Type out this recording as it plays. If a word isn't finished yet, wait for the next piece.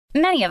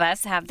Many of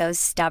us have those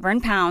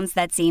stubborn pounds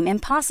that seem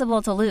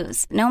impossible to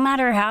lose, no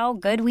matter how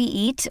good we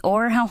eat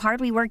or how hard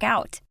we work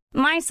out.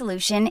 My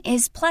solution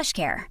is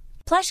PlushCare.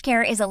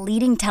 PlushCare is a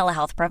leading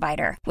telehealth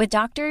provider with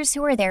doctors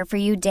who are there for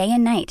you day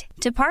and night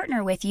to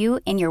partner with you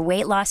in your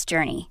weight loss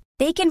journey.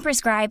 They can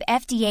prescribe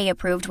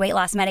FDA-approved weight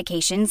loss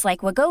medications like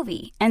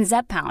Wegovy and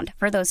Zepbound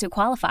for those who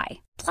qualify.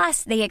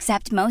 Plus, they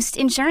accept most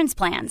insurance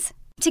plans.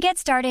 To get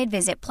started,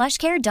 visit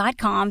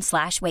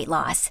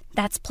plushcare.com/weightloss.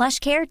 That's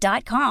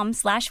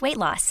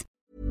plushcare.com/weightloss.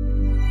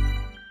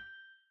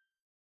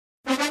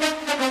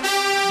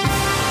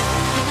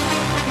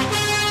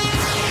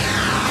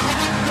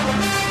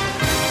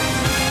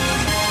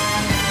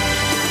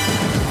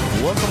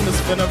 Welcome to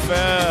Spin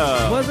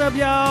FM. What's up,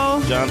 y'all?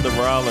 Jonathan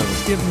Rollins.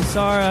 Skip and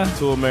Sarah.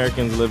 Two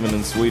Americans living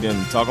in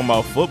Sweden talking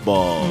about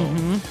football.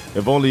 Mm-hmm.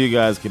 If only you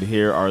guys could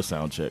hear our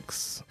sound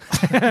checks.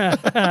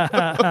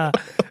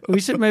 We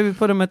should maybe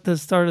put them at the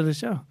start of the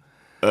show.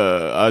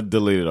 I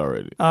deleted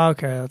already. Oh,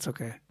 okay, that's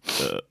okay.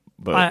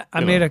 But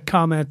I made a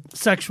comment,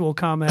 sexual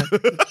comment.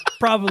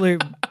 Probably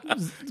good.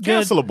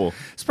 Cancelable.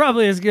 It's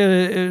probably as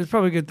good. It's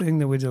probably a good thing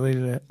that we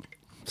deleted it.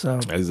 So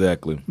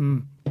Exactly.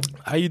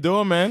 How you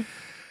doing, man?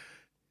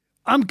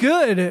 I'm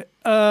good.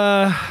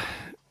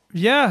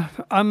 Yeah,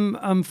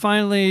 I'm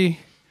finally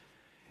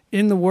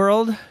in the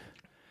world.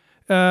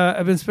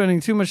 I've been spending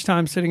too much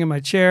time sitting in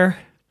my chair.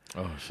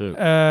 Oh shit.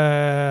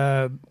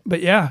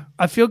 But yeah,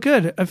 I feel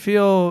good. I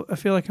feel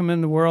like I'm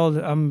in the world.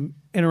 I'm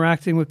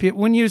interacting with people.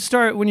 When you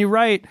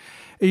write,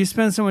 you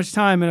spend so much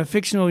time in a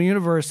fictional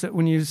universe that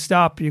when you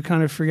stop, you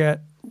kind of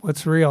forget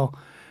what's real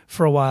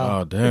for a while.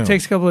 Oh, damn. It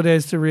takes a couple of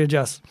days to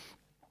readjust.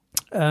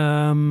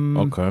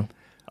 Okay.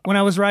 When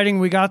I was writing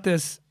We Got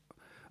This,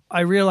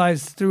 I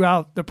realized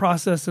throughout the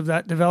process of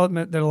that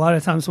development that a lot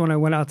of times when I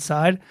went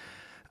outside,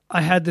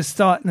 I had this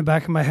thought in the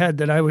back of my head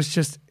that I was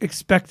just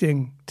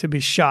expecting to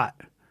be shot.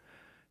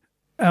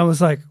 I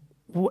was like,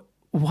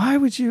 why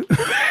would you?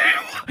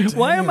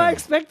 Why am I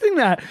expecting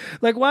that?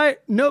 Like, why?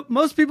 No,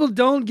 most people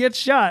don't get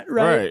shot,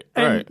 right?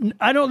 And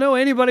I don't know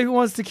anybody who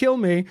wants to kill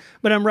me,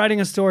 but I'm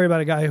writing a story about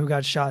a guy who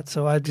got shot.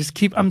 So I just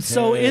I'm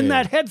so in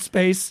that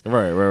headspace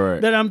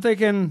that I'm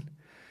thinking,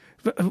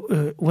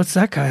 what's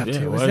that guy up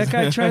to? Is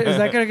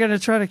that guy going to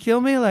try to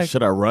kill me? Like,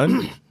 should I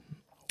run?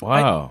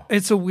 Wow.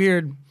 It's a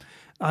weird,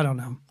 I don't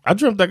know. I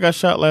dreamt I got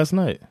shot last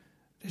night.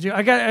 Did you?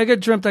 I got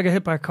dreamt I got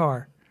hit by a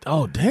car.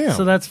 Oh, damn.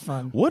 So that's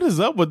fun. What is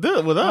up with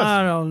this, with us?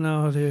 I don't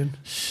know, dude.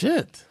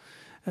 Shit.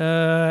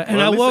 And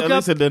well, I woke at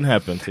least it didn't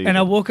happen to you. And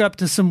I woke up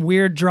to some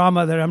weird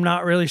drama that I'm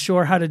not really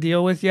sure how to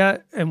deal with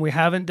yet, and we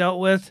haven't dealt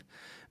with.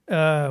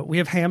 We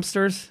have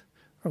hamsters.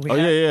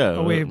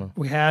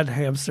 We had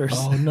hamsters.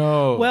 Oh,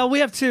 no. Well, we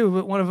have two,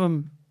 but one of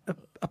them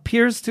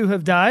appears to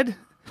have died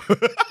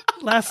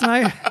last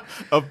night.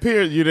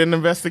 Appeared? You didn't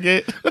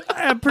investigate?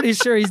 I'm pretty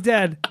sure he's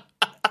dead.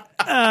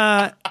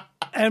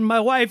 And my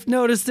wife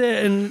noticed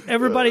it, and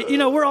everybody,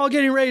 we're all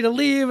getting ready to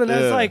leave. And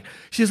I was like,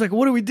 she's like,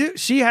 what do we do?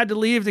 She had to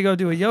leave to go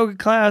do a yoga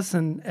class,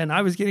 and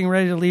I was getting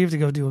ready to leave to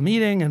go do a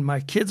meeting, and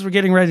my kids were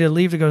getting ready to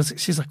leave to go.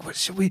 She's like, what,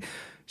 should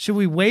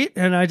we wait?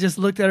 And I just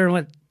looked at her and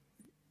went,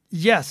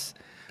 yes,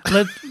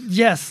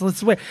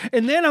 let's wait.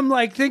 And then I'm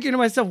like thinking to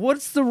myself,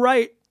 what's the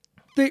right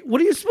thing? What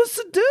are you supposed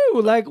to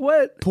do? Like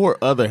what? Poor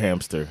other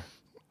hamster.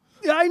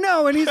 I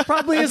know, and he's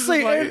probably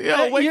asleep. Like,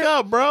 yo, wake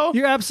up, bro.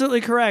 You're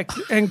absolutely correct.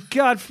 And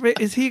God forbid,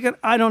 is he going to...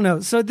 I don't know.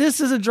 So this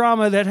is a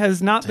drama that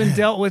has not been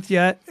dealt with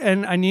yet,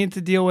 and I need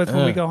to deal with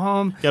when we go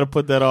home. Got to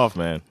put that off,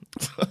 man.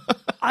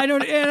 I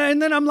don't...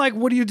 And then I'm like,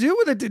 what do you do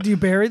with it? Do you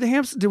bury the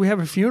hamster? Do we have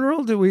a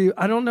funeral?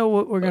 I don't know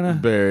what we're going to...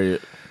 Bury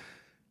it.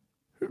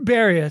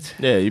 Bury it.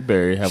 Yeah, you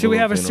bury it. Should we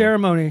have a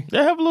ceremony?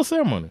 Yeah, have a little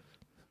ceremony.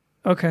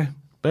 Okay.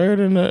 Bury it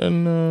in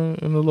the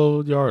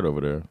little yard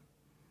over there.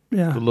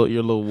 Yeah,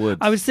 your little woods.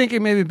 I was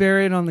thinking maybe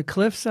bury it on the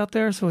cliffs out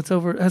there, so it's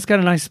over. It's got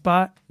a nice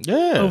spot.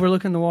 Yeah,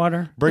 overlooking the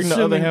water. Bring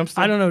the other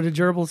hamster. I don't know. Do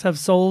gerbils have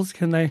souls?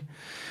 Can they?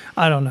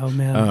 I don't know,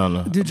 man. I don't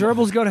know. Do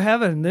gerbils go to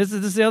heaven? This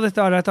is the other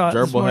thought I thought.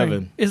 Gerbil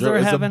heaven. Is there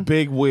a heaven? It's a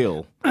big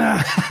wheel.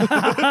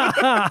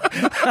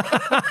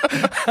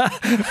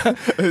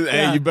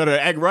 Hey, you better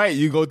act right.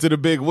 You go to the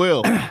big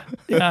wheel.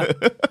 Yeah.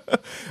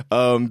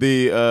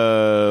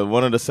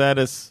 One of the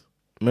saddest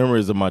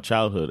memories of my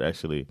childhood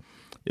actually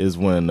is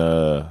when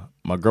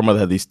my grandmother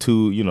had these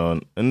two,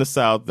 in the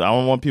South. I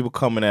don't want people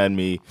coming at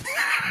me,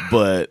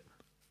 but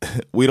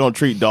we don't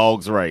treat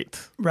dogs right.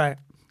 Right.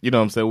 You know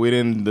what I'm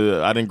saying?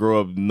 I didn't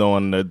grow up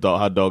knowing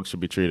how dogs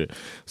should be treated.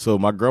 So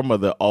my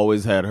grandmother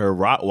always had her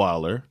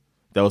Rottweiler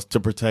that was to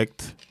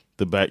protect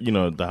the back,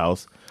 the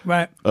house.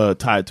 Right.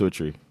 Tied to a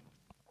tree.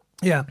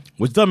 Yeah.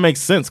 Which doesn't make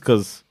sense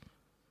because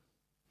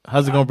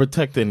how's it going to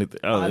protect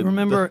anything? I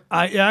remember.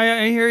 I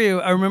hear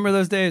you. I remember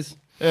those days.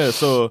 Yeah,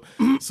 so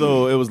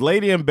it was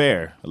Lady and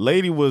Bear.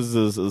 Lady was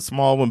a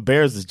small one.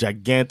 Bear's this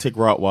gigantic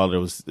Rottweiler. It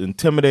was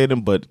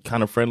intimidating but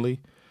kind of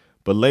friendly.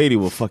 But Lady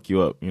will fuck you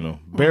up,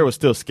 Bear was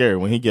still scary.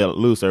 When he got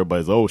loose,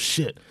 everybody's, oh,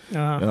 shit.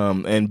 Uh-huh.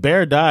 And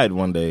Bear died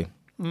one day.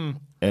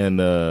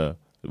 And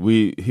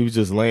he was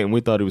just laying.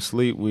 We thought he was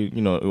asleep. We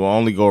we'll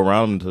only go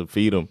around to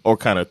feed him or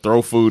kind of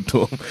throw food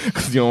to him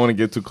because you don't want to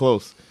get too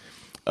close.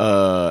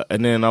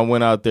 And then I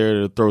went out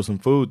there to throw some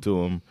food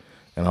to him,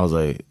 and I was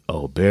like,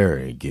 "Oh, Bear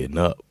ain't getting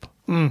up."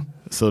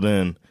 So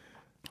then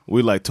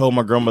we told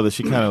my grandmother.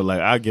 She kind of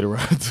I'll get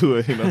around to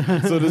it,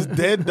 So this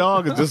dead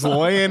dog is just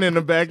laying in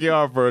the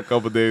backyard for a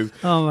couple of days.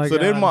 Oh my God. So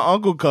then my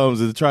uncle comes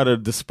and try to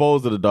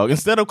dispose of the dog.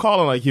 Instead of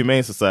calling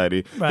Humane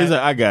Society, Right. he's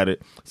like, "I got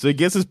it." So he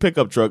gets his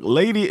pickup truck.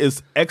 Lady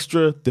is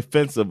extra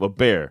defensive of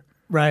Bear.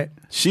 Right.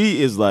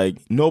 She is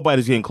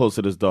nobody's getting close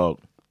to this dog.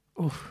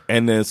 Oof.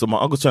 And then so my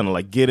uncle's trying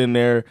to get in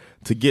there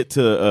to get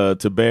to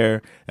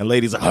Bear, and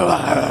Lady's like,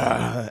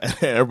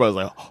 and everybody's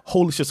like,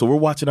 "Holy shit!" So we're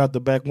watching out the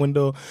back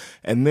window,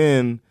 and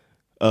then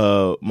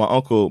my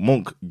uncle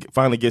Monk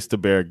finally gets to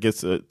Bear,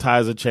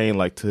 ties a chain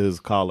to his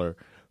collar,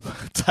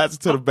 ties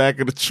it to the back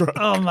of the truck.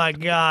 Oh my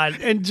God!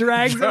 And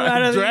drags him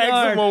out of the yard.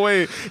 Drags him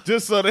away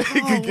just so that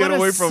he could get what a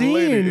away from scene.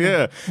 Lady.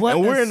 Yeah, What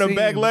and we're a in the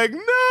back scene.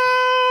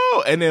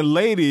 no. And then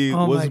Lady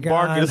Oh was my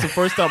barking. God. It's the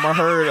first time I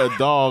heard a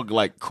dog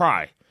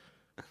cry.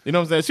 You know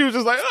what I'm saying? She was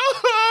just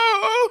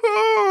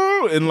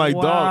and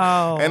Wow.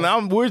 dog.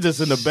 And we're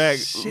just in the back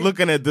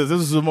looking at this.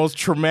 This is the most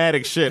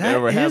traumatic shit That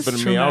ever is happened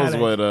to me. I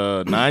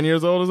was 9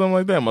 years old or something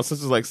like that. My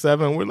sister's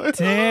 7. We're like,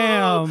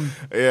 Damn.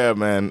 yeah,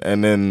 man.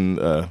 And then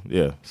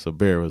so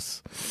Bear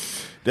was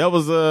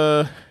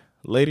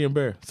Lady and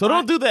Bear. So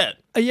don't do that.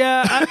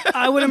 Yeah,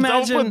 I would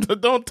imagine.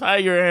 Don't tie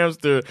your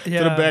hamster to the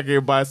Yeah. back of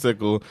your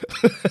bicycle.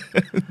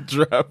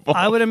 Drive off.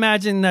 I would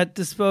imagine that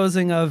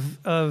disposing of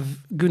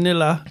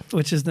Gunilla,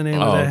 which is the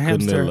name of the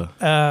hamster,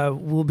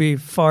 will be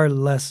far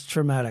less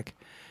traumatic.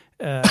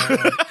 I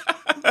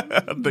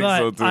think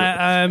so too.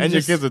 I'm and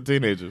just- your kids are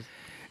teenagers.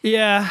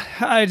 Yeah,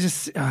 I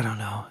don't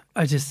know.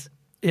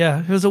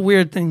 It was a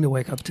weird thing to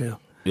wake up to.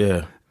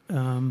 Yeah.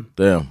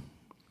 Damn.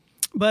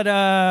 But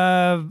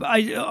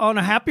on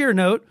a happier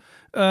note,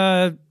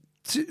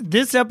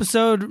 this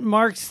episode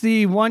marks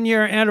the 1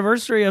 year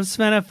anniversary of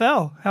Sven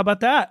FL. How about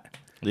that?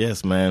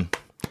 Yes, man.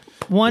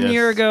 1 Yes.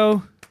 year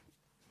ago,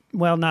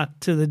 well, not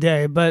to the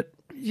day, but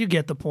you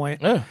get the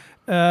point. Yeah.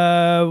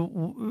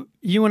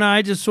 You and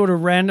I just sort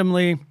of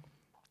randomly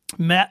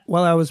met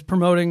while I was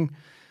promoting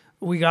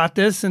We Got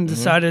This and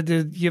decided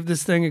to give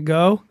this thing a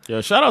go. Yeah.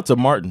 Shout out to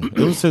Martin. It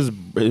was his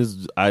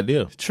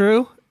idea.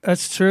 True.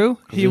 That's true.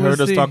 He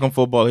heard us talking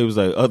football. He was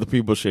like, other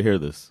people should hear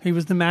this. He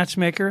was the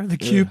matchmaker, the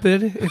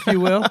Cupid, if you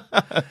will.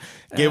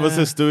 Gave us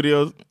his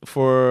studio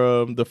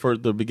for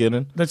the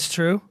beginning. That's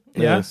true.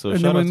 Yeah, Yeah. so And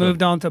shout then we out to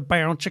moved on to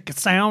Bound Chicka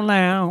Sound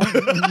Lounge.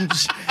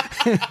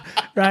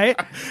 Right?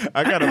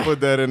 I gotta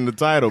put that in the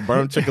title.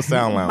 Burn Chicka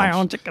Sound Lounge.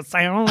 Bound Chicka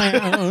Sound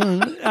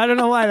Lounge. I don't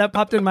know why that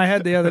popped in my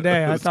head the other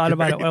day. I thought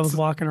about it when I was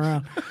walking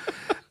around.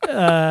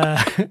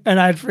 And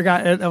I'd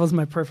forgot. That was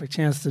my perfect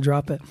chance to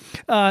drop it.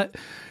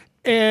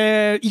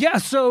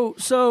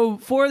 So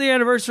for the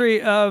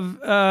anniversary of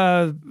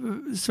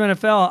Sven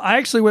FL, I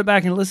actually went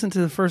back and listened to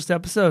the first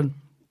episode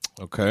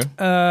Okay.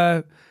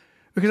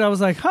 because I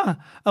was like, I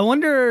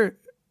wonder,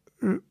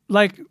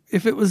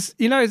 if it was,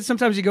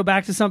 sometimes you go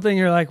back to something,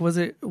 you're like, was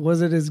it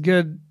as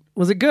good?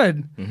 Was it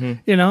good?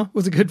 Mm-hmm.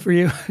 Was it good for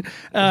you?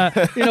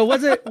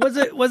 Was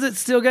it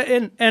still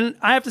good? And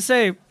I have to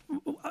say,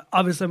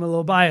 obviously I'm a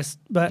little biased,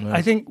 but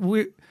I think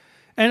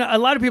and a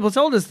lot of people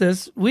told us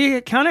this,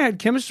 we kind of had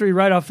chemistry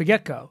right off the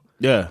get-go.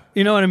 Yeah.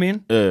 You know what I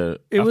mean? Yeah.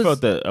 I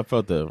felt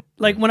that.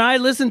 When I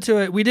listened to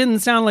it, we didn't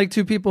sound like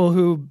two people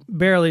who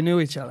barely knew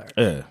each other.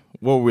 Yeah.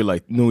 What were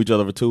we knew each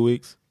other for 2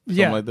 weeks?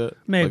 Something Yeah, like that?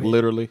 maybe.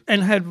 Literally?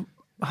 And had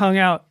hung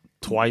out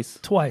Twice?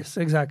 twice,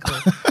 exactly.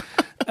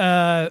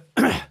 But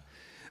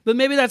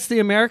maybe that's the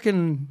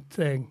American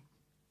thing.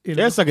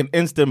 Yeah, it's like an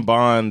instant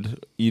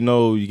bond.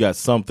 You got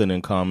something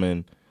in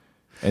common.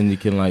 And you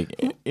can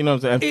you know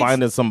what I'm saying,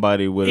 finding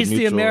somebody with a It's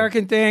mutual. the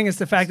American thing. It's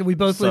the fact that we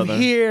both live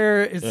Southern.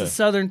 here. It's the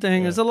Southern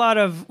thing. There's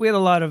we had a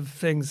lot of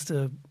things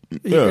to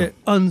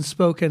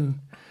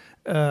unspoken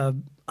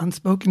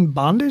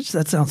bondage.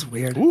 That sounds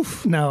weird.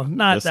 Oof. No,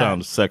 not that. That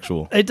sounds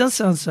sexual. It does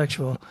sound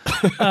sexual.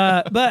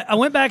 But I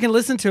went back and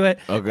listened to it.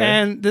 Okay.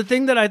 And the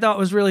thing that I thought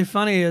was really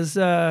funny is,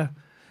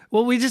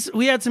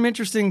 we had some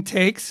interesting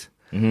takes.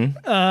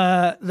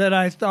 That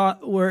I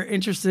thought were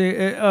interesting,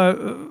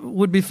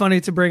 would be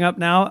funny to bring up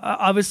now.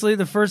 Obviously,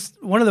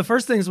 one of the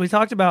first things we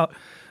talked about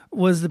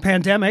was the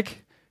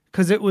pandemic,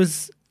 because it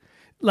was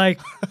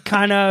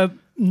kind of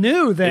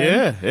new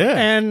then. Yeah.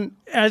 And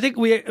I think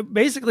we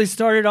basically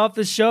started off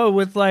the show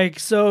with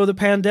so the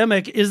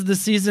pandemic, is the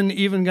season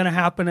even going to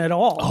happen at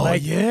all? Oh,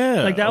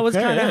 yeah. That was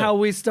Okay, kind of yeah. how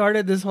we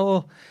started this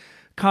whole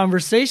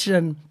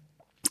conversation.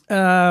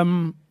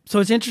 So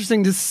it's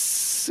interesting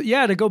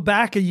to go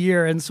back a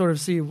year and sort of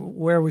see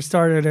where we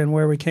started and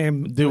where we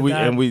came. Did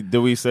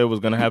we say it was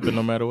going to happen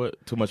no matter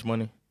what? Too much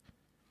money?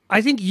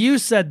 I think you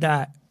said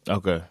that,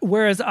 Okay.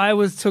 whereas I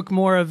took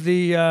more of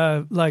the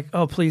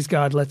oh please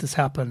God, let this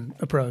happen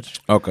approach.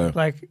 Okay.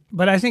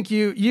 But I think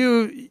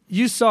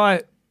you saw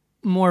it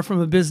more from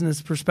a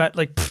business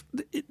perspective.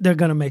 They're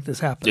going to make this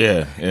happen.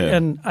 Yeah.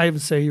 And I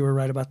would say you were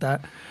right about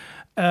that.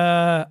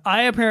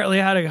 I apparently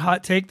had a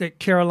hot take that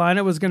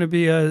Carolina was going to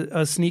be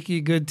a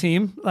sneaky good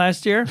team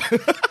last year.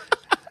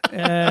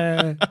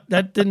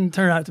 That didn't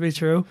turn out to be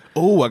true.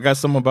 Oh, I got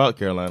something about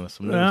Carolina.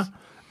 Some news.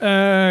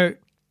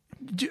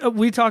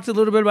 We talked a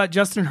little bit about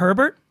Justin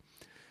Herbert.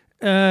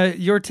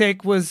 Your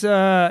take was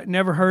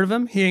never heard of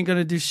him. He ain't going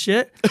to do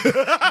shit.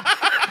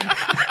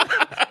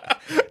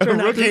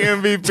 Rookie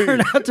MVP.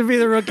 Turned out to be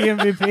the rookie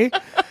MVP.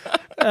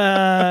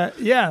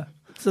 Yeah,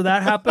 so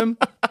that happened.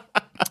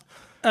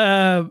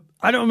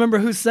 I don't remember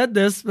who said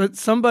this, but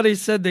somebody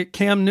said that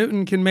Cam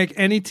Newton can make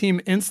any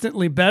team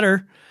instantly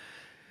better.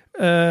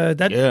 That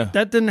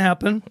didn't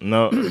happen.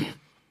 No.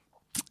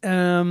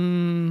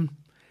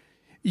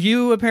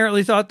 You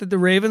apparently thought that the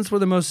Ravens were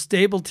the most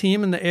stable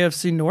team in the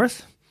AFC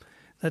North.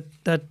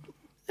 That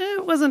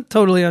it wasn't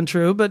totally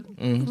untrue, but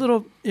a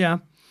little, yeah.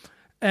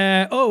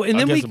 And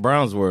then the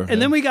Browns were. And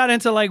then we got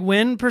into like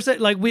win percent.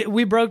 Like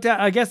we broke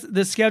down. I guess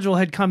the schedule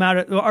had come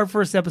out. Our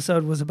first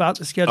episode was about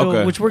the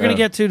schedule, which we're going to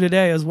get to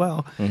today as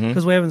well,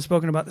 because we haven't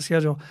spoken about the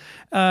schedule.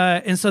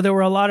 And so there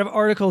were a lot of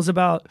articles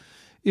about,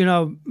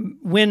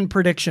 win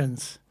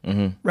predictions,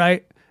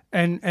 right?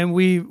 And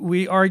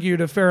we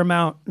argued a fair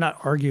amount, not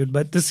argued,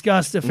 but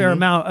discussed a fair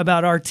amount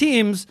about our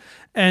teams.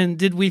 And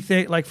did we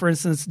think, like, for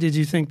instance, did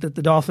you think that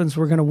the Dolphins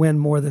were going to win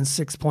more than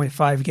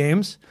 6.5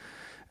 games?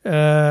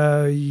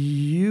 I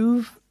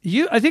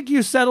think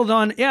you settled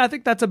on, I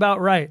think that's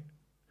about right.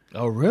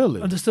 Oh,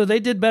 really? So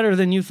they did better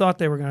than you thought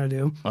they were going to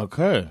do.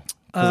 Okay.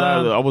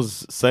 Because I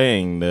was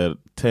saying that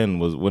 10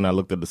 was, when I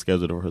looked at the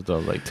schedule the first time, I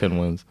was like 10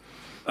 wins.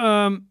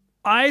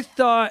 I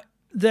thought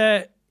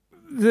that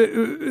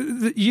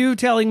you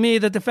telling me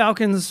that the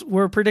Falcons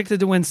were predicted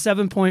to win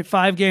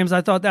 7.5 games, I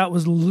thought that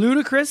was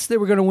ludicrous. They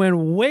were going to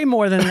win way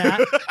more than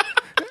that.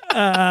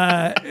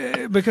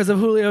 Because of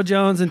Julio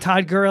Jones and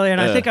Todd Gurley.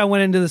 And I think I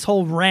went into this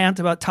whole rant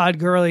about Todd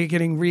Gurley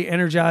getting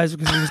re-energized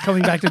because he was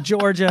coming back to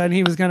Georgia and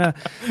he was going to,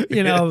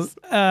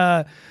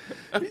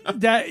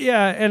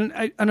 and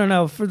I don't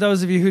know, for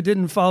those of you who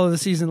didn't follow the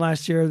season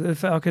last year, the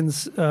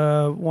Falcons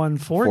won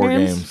four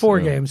games? Four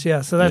games, yeah.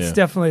 So that's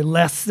definitely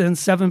less than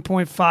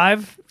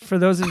 7.5 for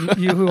those of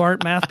you who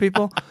aren't math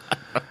people.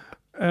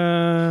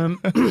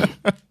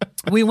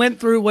 We went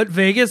through what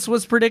Vegas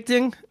was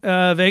predicting.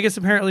 Vegas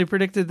apparently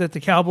predicted that the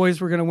Cowboys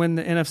were going to win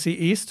the NFC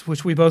East,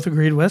 which we both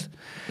agreed with.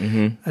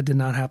 That did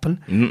not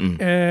happen.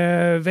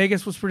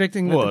 Vegas was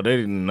predicting that they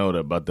didn't know that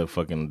about the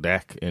fucking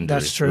Dak injury.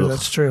 That's true.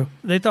 That's true.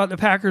 They thought the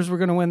Packers were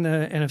going to win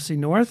the NFC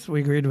North.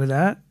 We agreed with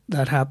that.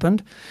 That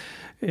happened.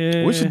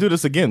 We should do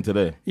this again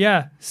today.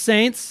 Yeah,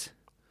 Saints.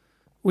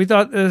 We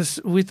thought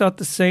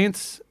the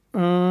Saints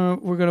were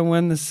going to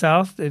win the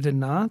South. They did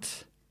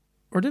not.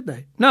 Or did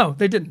they? No,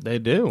 they didn't. They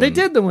did. They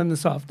did win the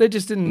South. They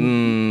just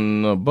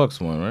didn't. No,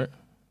 Bucks won, right?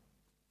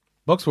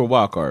 Bucks were a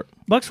wild card.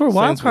 Bucks were a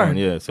wild Saints card. Won,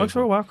 yeah, Bucks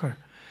were a wild card.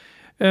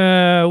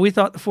 We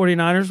thought the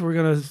 49ers were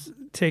going to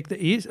take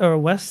the East or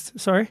West.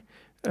 Sorry.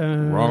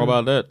 Wrong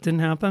about that.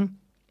 Didn't happen.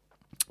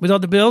 We thought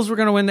the Bills were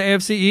going to win the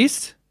AFC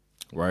East.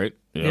 Right.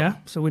 Yep. Yeah,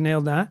 so we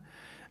nailed that.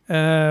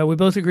 We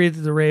both agreed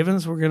that the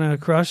Ravens were going to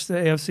crush the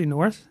AFC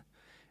North.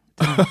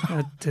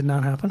 That did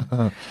not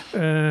happen.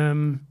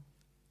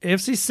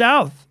 AFC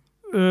South.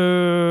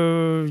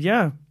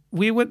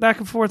 We went back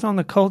and forth on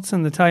the Colts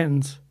and the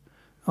Titans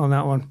on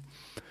that one.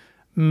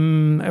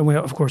 And we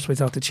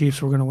thought the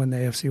Chiefs were going to win the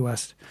AFC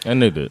West. And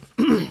they did.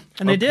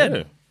 They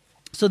did.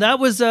 So that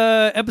was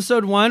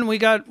episode 1. We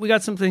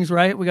got some things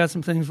right. We got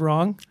some things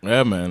wrong.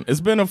 Yeah, man.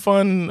 It's been a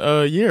fun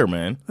year,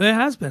 man. It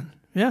has been.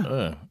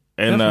 Yeah.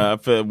 And I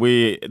feel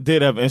we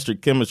did have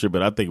instant chemistry,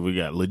 but I think we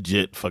got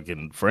legit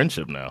fucking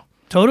friendship now.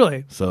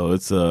 Totally. So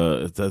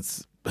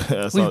that's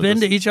we've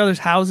been to each other's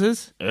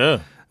houses.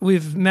 Yeah.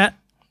 We've met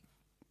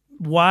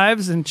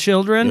wives and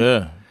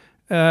children.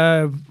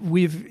 Yeah.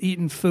 We've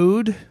eaten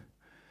food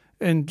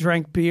and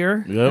drank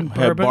beer. Yep. And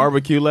had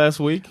barbecue last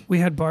week. We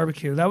had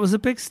barbecue. That was a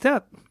big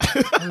step.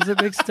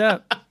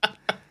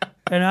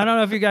 And I don't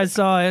know if you guys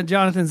saw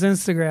Jonathan's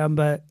Instagram,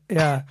 but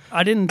yeah,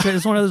 I didn't.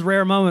 It's one of those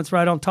rare moments where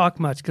I don't talk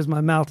much because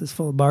my mouth is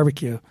full of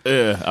barbecue.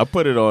 Yeah, I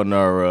put it on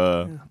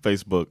our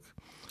Facebook.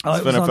 Oh,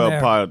 it was NFL on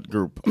there. Pod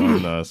group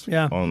on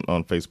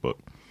on Facebook.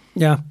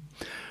 Yeah.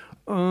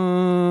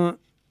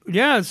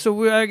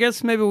 So I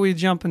guess maybe we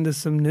jump into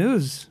some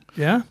news.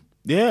 Yeah.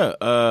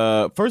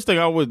 Yeah. First thing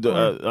I would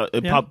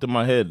popped in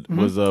my head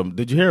was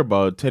did you hear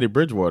about Teddy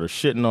Bridgewater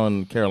shitting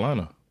on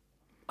Carolina?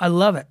 I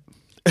love it.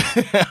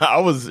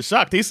 I was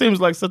shocked. He seems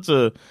like such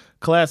a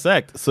class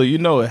act, so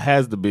it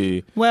has to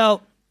be.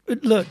 Well,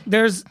 look,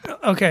 this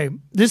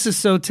is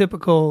so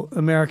typical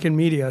American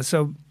media.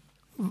 So,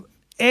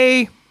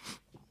 A,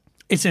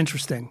 it's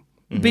interesting.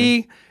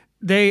 B,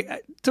 they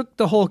took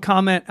the whole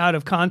comment out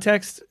of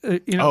context. This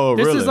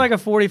is like a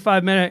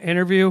 45-minute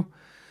interview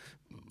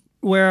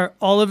where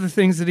all of the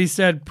things that he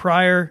said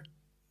prior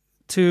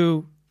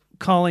to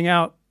calling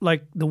out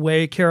like the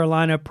way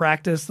Carolina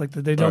practice, like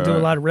that they don't do a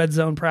lot of red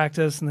zone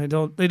practice, and they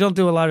don't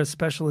do a lot of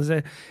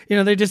specialization.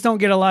 They just don't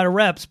get a lot of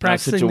reps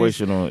practicing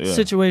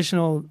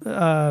situational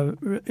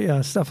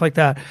stuff like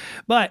that.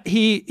 But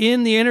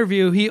in the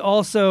interview, he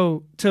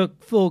also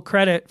took full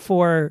credit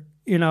for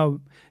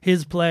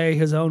his play,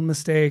 his own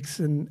mistakes,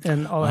 and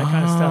all that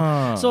kind of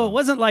stuff. So it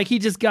wasn't like he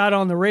just got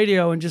on the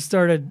radio and just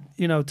started,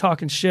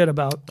 talking shit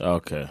about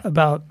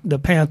the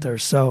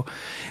Panthers. So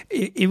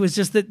it was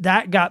just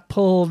that got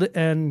pulled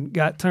and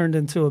got turned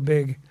into a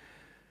big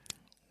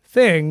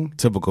thing.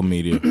 Typical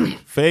media.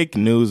 Fake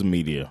news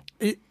media.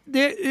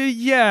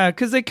 Yeah,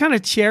 because they kind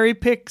of cherry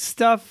pick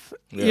stuff,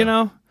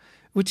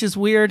 which is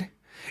weird.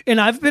 And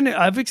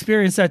I've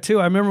experienced that too.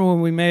 I remember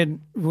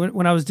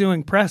when I was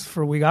doing press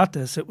for We Got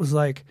This, it was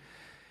like,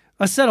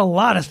 I said a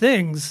lot of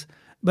things,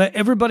 but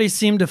everybody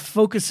seemed to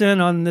focus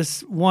in on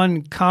this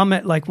one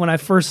comment. Like when I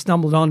first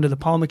stumbled onto the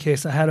Palma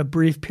case, I had a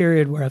brief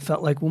period where I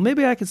felt like, well,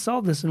 maybe I could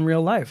solve this in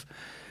real life.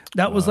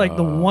 That was like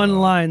the one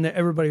line that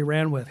everybody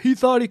ran with. He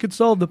thought he could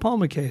solve the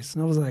Palma case.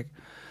 And I was like,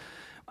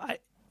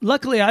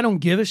 luckily, I don't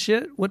give a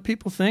shit what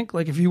people think.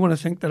 Like if you want to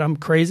think that I'm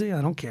crazy,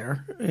 I don't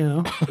care.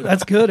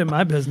 That's good in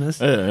my business.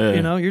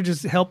 You're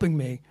just helping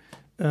me.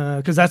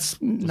 Because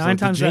that's nine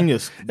times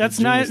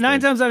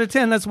out of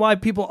 10. That's why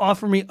people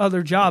offer me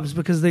other jobs,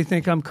 because they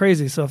think I'm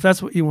crazy. So if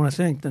that's what you want to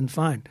think, then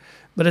fine.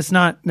 But it's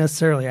not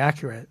necessarily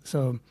accurate.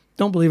 So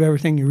don't believe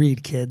everything you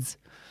read, kids.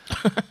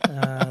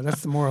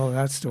 That's the moral of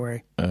that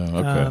story.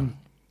 Okay.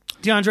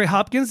 DeAndre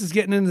Hopkins is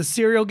getting in the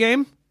cereal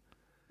game.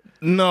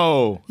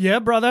 No. Yeah,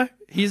 brother.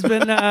 He's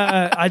been.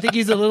 I think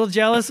he's a little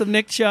jealous of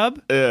Nick Chubb.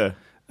 Yeah.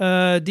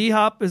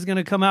 D-Hop is going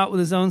to come out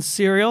with his own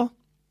cereal.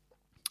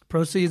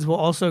 Proceeds will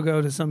also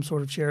go to some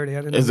sort of charity.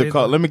 Is it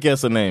called? Let me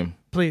guess a name.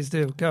 Please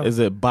do. Go. Is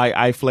it Buy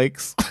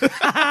iFlakes?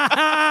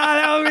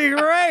 That would be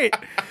great.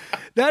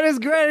 That is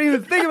great. I didn't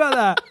even think about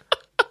that.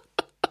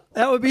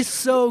 That would be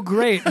so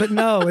great. But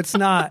no, it's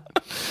not.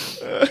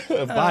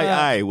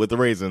 Buy with the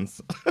raisins.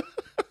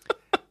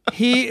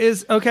 He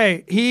is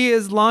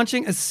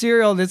launching a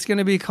cereal that's going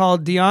to be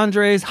called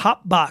DeAndre's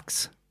Hot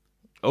Box.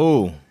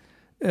 Oh.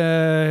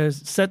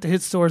 Set to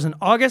hit stores in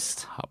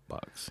August. Hot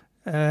Box.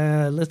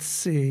 Let's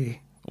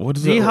see. What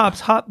is D-Hop's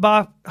Hot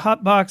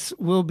Box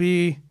will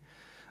be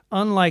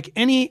unlike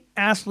any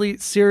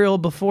athlete cereal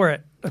before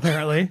it,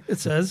 apparently. It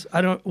says.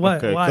 I don't...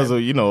 What? Okay, because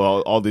of,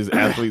 all these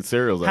athlete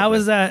cereals. How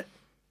is that?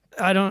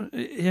 I don't...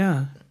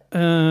 Yeah.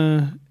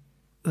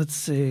 Let's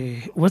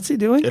see. What's he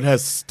doing? It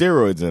has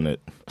steroids in it.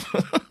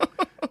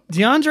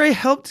 DeAndre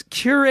helped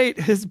curate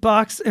his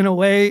box in a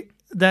way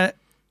that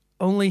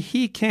only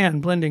he can,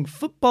 blending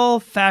football,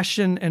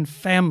 fashion, and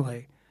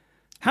family.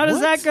 How is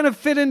that going to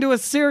fit into a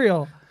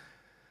cereal?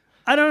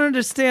 I don't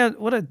understand.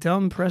 What a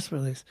dumb press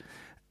release.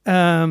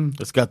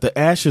 It's got the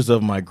ashes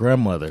of my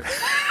grandmother.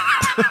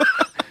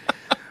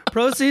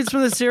 Proceeds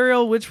from the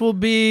cereal, which will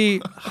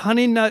be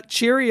Honey Nut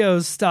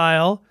Cheerios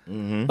style.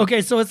 Mm-hmm.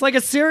 Okay, so it's like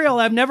a cereal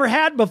I've never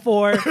had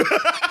before.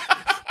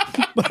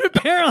 But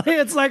apparently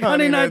it's like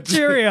Honey Nut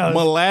Cheerios.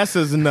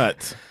 Molasses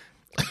nut.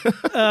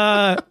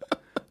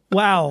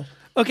 Wow.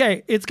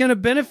 Okay, it's going to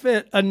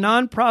benefit a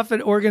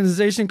nonprofit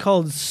organization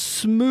called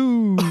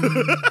Smooth.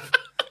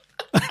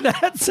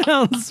 That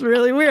sounds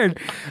really weird.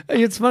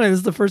 It's funny. This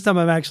is the first time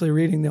I'm actually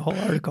reading the whole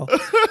article.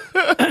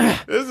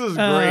 This is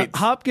great.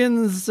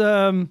 Hopkins'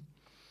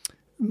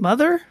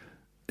 mother?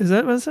 Is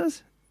that what it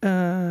says?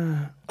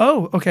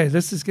 Okay.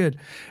 This is good.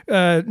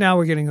 Now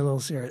we're getting a little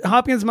serious.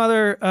 Hopkins'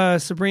 mother,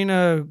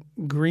 Sabrina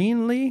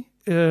Greenlee,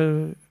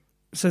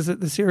 says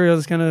that the cereal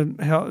is going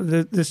to help.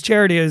 This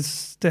charity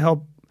is to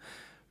help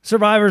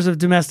survivors of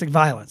domestic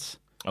violence.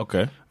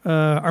 Okay.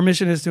 Our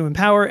mission is to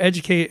empower,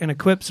 educate, and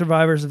equip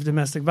survivors of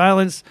domestic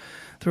violence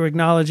through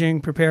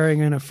acknowledging,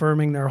 preparing, and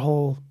affirming their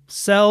whole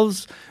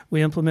selves.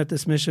 We implement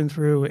this mission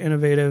through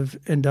innovative,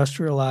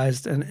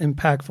 industrialized, and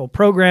impactful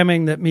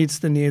programming that meets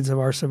the needs of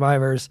our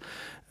survivors.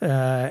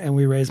 And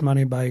we raise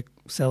money by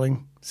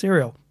selling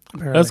cereal.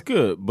 Apparently. That's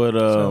good. But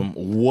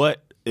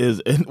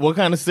what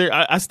kind of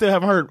cereal? I still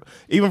haven't heard,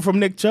 even from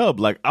Nick Chubb.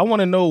 Like, I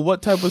want to know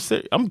what type of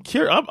cereal. I'm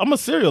curious. I'm a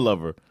cereal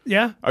lover.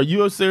 Yeah. Are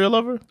you a cereal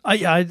lover?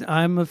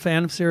 I'm a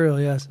fan of cereal,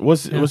 yes.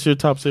 What's your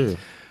top cereal?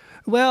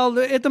 Well,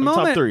 at the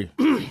moment. Top three.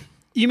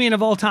 You mean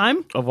of all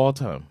time? Of all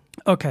time.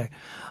 Okay.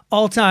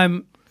 All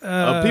time.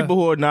 People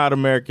who are not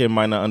American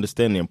might not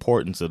understand the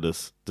importance of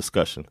this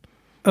discussion.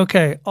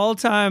 Okay. All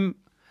time.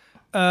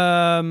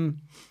 Captain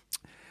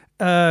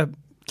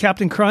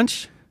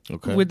Crunch.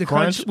 Okay. With the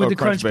crunch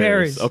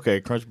berries.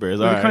 Okay, crunch berries.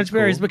 With the crunch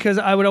berries, because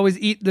I would always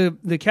eat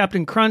the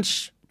Captain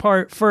Crunch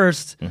part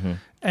first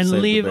and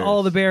Save leave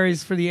all the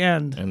berries for the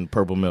end. And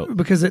purple milk.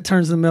 Because it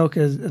turns the milk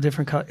as a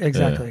different color.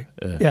 Exactly.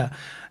 Yeah.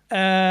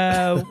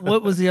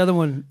 What was the other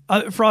one?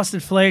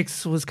 Frosted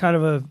Flakes was kind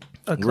of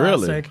a classic.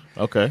 Really?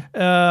 Okay.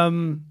 I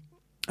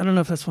don't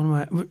know if that's one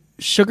of my...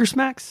 Sugar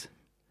Smacks?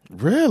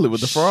 Really?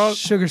 With the frog?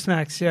 Sugar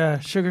Smacks, yeah.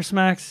 Sugar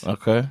Smacks.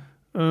 Okay.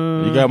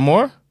 You got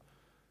more?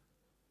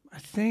 I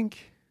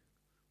think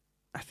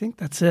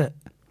that's it.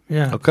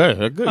 Yeah. Okay,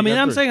 that's good. I mean, You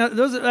got I'm three.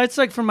 saying that's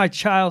like from my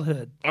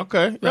childhood.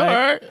 Okay, Right? all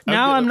right.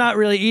 Now I'm not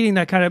really eating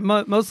that kind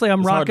of. Mostly,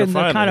 I'm It's hard to rocking the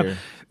find kind it of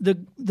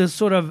the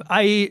sort of.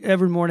 I eat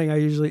every morning. I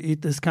usually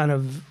eat this kind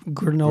of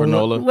granola.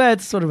 Granola? Well,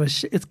 it's sort of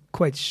it's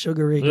quite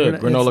sugary. Yeah,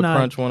 It's granola not-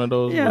 crunch, one of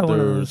those Yeah, with one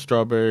of the those.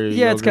 strawberry.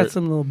 Yeah, it's got yogurt.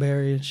 some little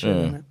berry and shit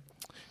in it.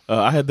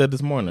 I had that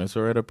this morning. It's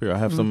right up here. I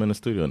have some in the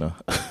studio now.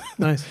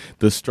 Nice.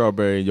 The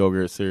strawberry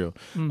yogurt cereal.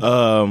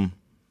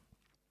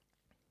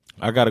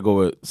 I got to go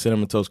with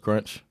Cinnamon Toast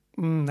Crunch.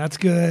 That's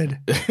good.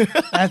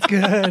 That's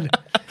good.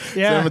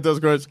 Yeah, Cinnamon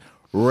Toast Crunch.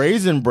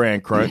 Raisin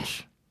Bran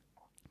Crunch.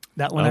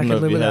 that one I I don't know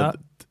could live if you had- without.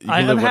 you I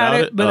can have live had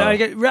without it,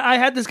 but Oh. I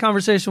had this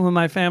conversation with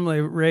my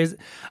family.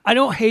 I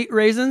don't hate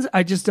raisins.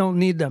 I just don't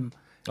need them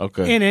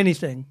Okay. in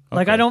anything.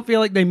 Like Okay. I don't feel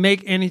like they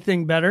make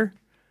anything better.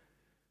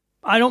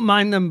 I don't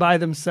mind them by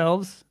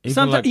themselves. Even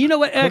Sometimes like you know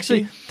what? cookie?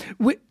 Actually,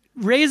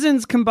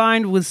 raisins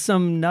combined with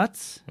some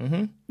nuts,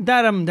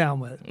 that I'm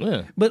down with.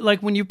 Yeah. But like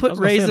when you put was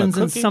gonna say, in a raisins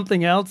in cookie?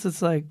 something else,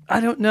 it's like I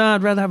don't know.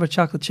 I'd rather have a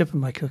chocolate chip in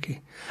my cookie.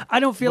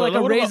 I don't feel like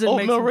a What about raisin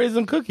makes. oatmeal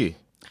raisin cookie.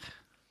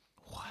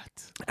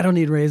 I don't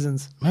need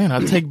raisins. Man, I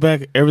take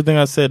back everything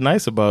I said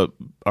nice about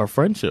our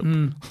friendship.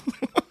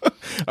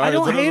 I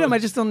don't hate them. I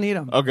just don't need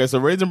them. Okay, so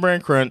Raisin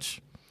Bran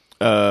Crunch.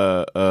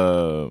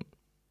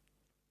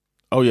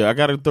 Oh yeah, I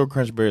gotta throw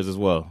Crunch Berries as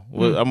well.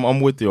 I'm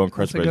with you on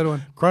Crunch That's a Berries. good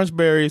one. Crunch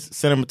Berries,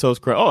 Cinnamon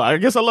Toast Crunch. Oh, I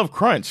guess I love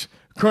Crunch.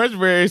 Crunch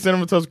Berries,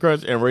 Cinnamon Toast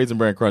Crunch, and Raisin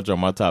Bran Crunch are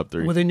my top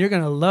three. Well, then you're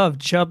gonna love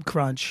Chub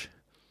Crunch.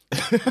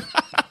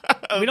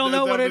 We don't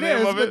know Is that what the it name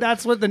is, of but it?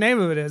 that's what the name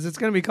of it is. It's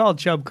gonna be called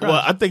Chub Crunch.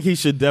 Well, I think he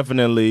should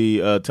definitely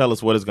tell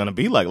us what it's gonna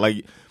be like.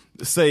 Like,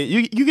 say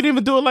you can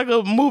even do it like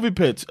a movie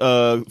pitch.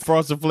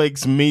 Frosted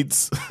Flakes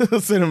meets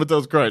Cinnamon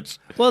Toast Crunch.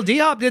 Well,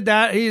 D-Hop did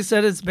that. He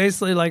said it's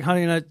basically like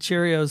Honey Nut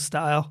Cheerios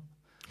style,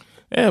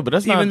 Yeah, but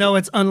that's even not. though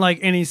it's unlike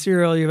any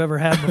cereal you've ever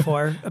had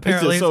before. It's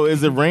Apparently, so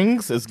is it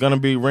rings? It's gonna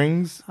be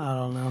rings. I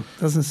don't know.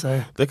 Doesn't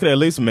say. They could at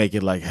least make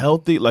it like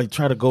healthy, like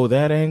try to go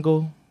that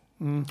angle.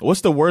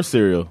 What's the worst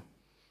cereal?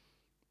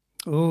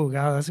 Oh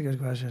God, that's a good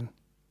question.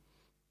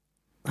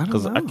 I don't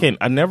Because know. I can't.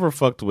 I never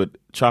fucked with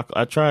chocolate.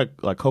 I tried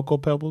like Cocoa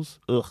Pebbles.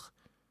 Ugh.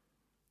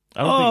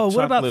 I don't Oh, think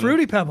what about chocolate-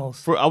 Fruity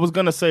Pebbles? I was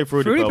gonna say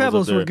Fruity Fruity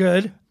Pebbles. Pebbles up there. were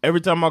good.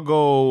 Every time I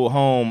go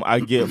home, I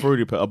get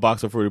a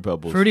box of Fruity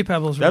Pebbles. Fruity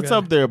Pebbles were That's good.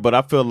 up there, but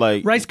I feel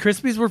like Rice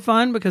Krispies were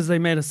fun because they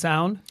made a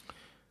sound.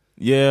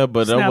 yeah,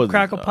 but Snap, that was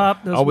Crackle, Pop,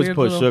 I those always weird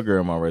put little- sugar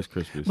in my Rice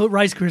Krispies. But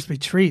Rice Krispie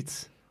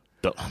treats.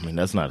 I mean,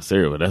 that's not a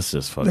cereal. That's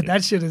just fucking But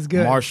that shit is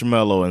good.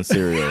 marshmallow and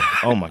cereal.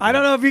 Oh my god! I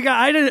don't know if you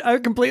got. I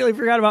completely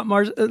forgot about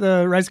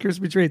the Rice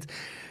Krispie treats.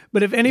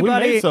 But if We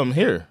anybody made some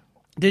here.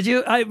 did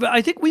you?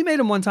 I think we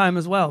made them one time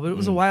as well, but it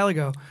was a while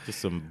ago. Just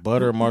some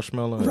butter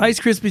marshmallow. Rice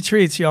Krispie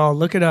treats, y'all.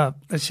 Look it up.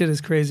 That shit is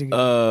crazy.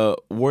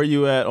 Where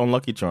you at on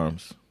Lucky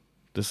Charms?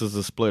 This is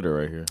a splitter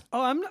right here.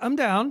 Oh, I'm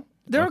down.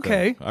 They're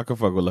okay. I can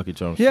fuck with Lucky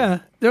Charms. Yeah,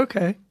 they're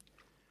okay.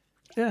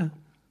 Yeah,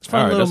 it's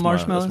fun All right, little that's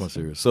marshmallows. my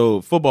cereal. So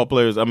football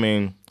players. I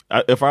mean,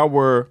 if I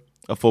were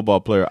a football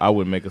player, I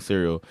would make a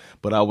cereal,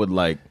 but I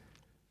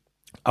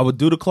would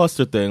do the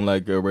cluster thing,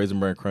 like Raisin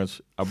Bran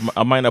Crunch.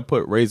 I might not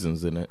put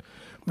raisins in it,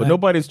 but Right.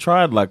 nobody's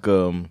tried like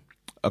a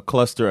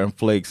cluster and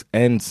flakes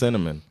and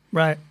cinnamon.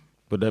 Right.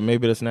 But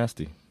maybe that's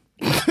nasty.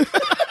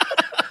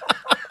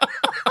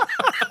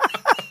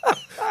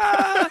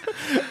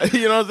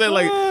 You know what I'm saying?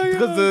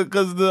 Like,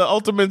 because the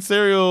ultimate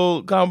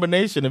cereal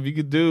combination, if you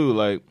could do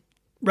like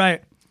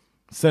Right.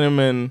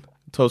 cinnamon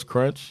toast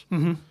crunch,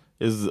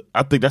 is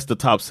I think that's the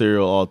top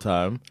cereal all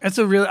time. That's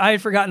a really. I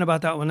had forgotten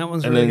about that one. That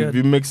one's And really then if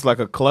good. you mix like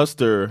a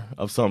cluster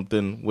of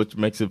something, which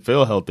makes it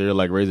feel healthier,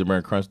 like Raisin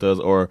Bran Crunch does,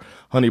 or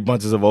Honey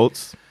Bunches of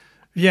Oats,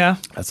 Yeah.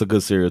 that's a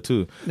good cereal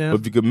too. Yeah.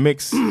 But if you could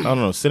mix, I don't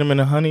know, cinnamon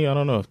and honey, I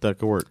don't know if that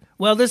could work.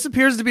 Well, this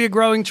appears to be a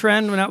growing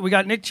trend. We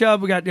got Nick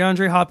Chubb, we got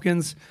DeAndre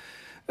Hopkins.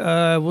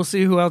 We'll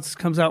see who else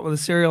comes out with a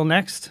cereal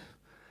next.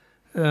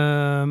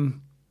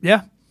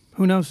 Yeah,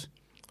 who knows?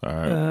 All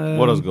right.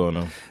 What else going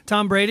on?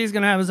 Tom Brady's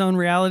going to have his own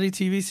reality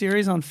TV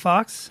series on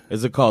Fox.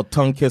 Is it called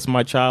Tongue Kiss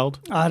My Child?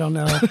 I don't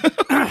know.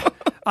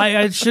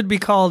 I should be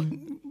called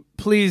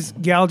Please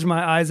Gouge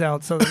My Eyes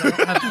Out so that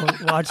I don't have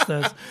to watch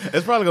this.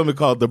 It's probably gonna be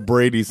called the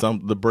Brady It's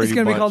going to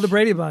Bunch. be called The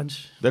Brady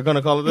Bunch. They're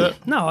gonna call it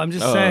that. No, I'm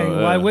just Oh, saying,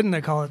 why yeah. wouldn't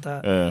they call it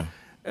that? Yeah.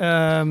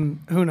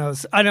 Who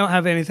knows? I don't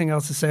have anything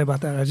else to say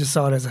about that. I just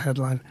saw it as a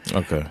headline.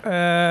 Okay.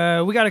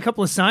 We got a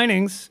couple of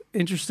signings,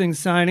 interesting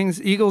signings.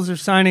 Eagles are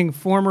signing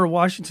former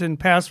Washington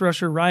pass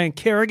rusher Ryan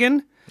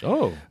Kerrigan.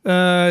 Oh.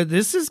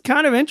 This is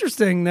kind of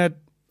interesting that,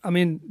 I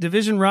mean,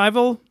 division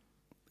rival.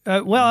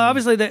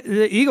 Obviously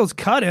the Eagles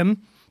cut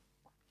him.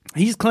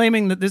 He's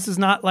claiming that this is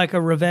not like a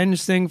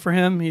revenge thing for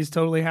him. He's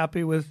totally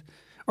happy with,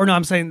 or no,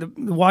 I'm saying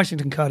the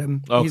Washington cut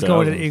him. He's Okay,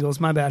 going to okay. the Eagles.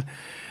 My bad.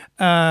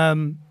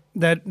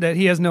 That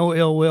he has no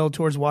ill will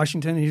towards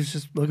Washington. He's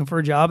just looking for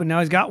a job, and now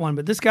he's got one.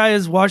 But this guy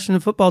is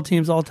Washington football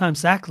team's all-time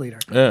sack leader.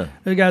 Yeah.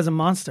 The guy's a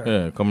monster.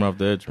 Yeah. Coming off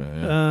the edge,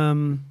 man.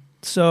 Yeah.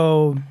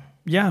 So,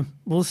 yeah,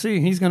 we'll see.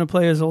 He's going to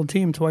play his old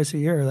team twice a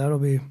year. That'll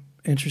be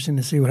interesting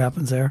to see what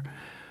happens there.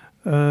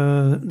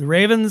 The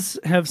Ravens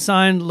have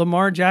signed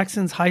Lamar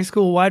Jackson's high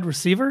school wide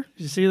receiver.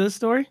 Did you see this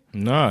story?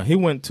 Nah, he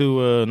went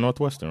to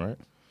Northwestern,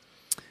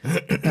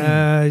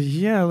 right?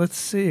 Yeah, let's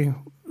see.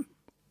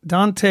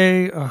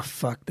 Dante, oh,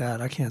 fuck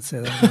that. I can't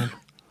say that, man.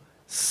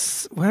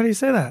 How do you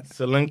say that?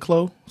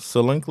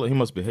 Selenklo. He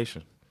must be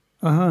Haitian.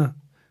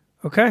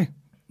 Okay.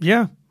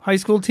 Yeah. High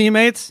school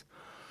teammates.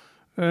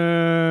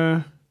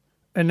 And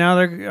now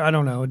I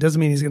don't know. It doesn't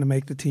mean he's going to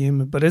make the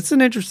team, but it's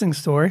an interesting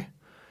story.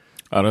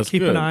 Oh, that's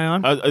Keep good. an eye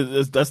on.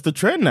 That's the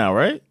trend now,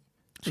 right?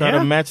 Trying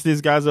to match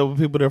these guys up with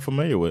people they're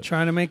familiar with.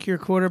 Trying to make your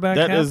quarterback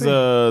That happy? is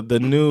the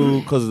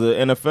new, because the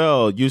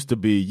NFL used to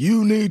be,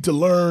 you need to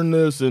learn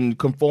this and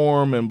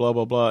conform and blah,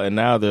 blah, blah. And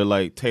now they're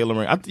like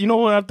tailoring. You know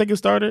what I think it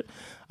started?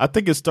 I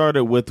think it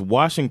started with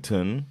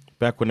Washington,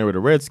 back when they were the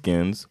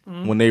Redskins,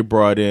 when they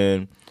brought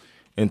in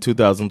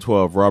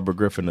 2012, Robert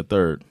Griffin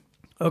III.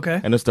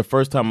 Okay. And it's the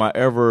first time I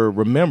ever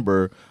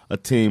remember a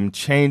team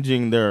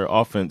changing their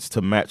offense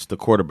to match the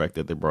quarterback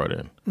that they brought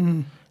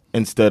in,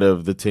 instead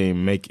of the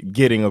team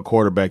getting a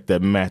quarterback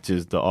that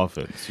matches the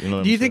offense. You know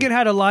what Do you I'm think saying? it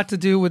had a lot to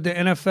do with the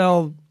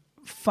NFL?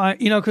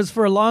 Because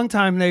for a long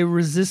time they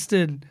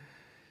resisted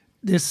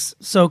this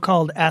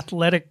so-called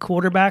athletic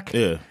quarterback.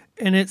 Yeah.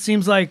 And it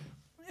seems like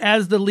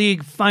as the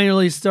league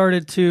finally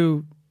started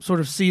to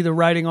sort of see the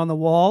writing on the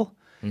wall,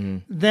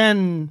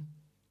 then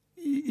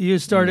you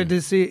started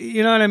to see,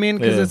 you know what I mean?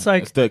 Because it's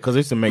like, because they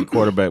used to make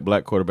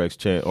black quarterbacks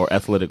change, or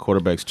athletic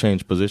quarterbacks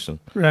change position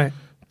right.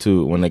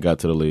 to when they got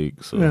to the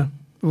league. So Yeah.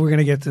 We're going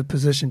to get to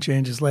position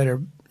changes later.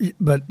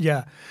 But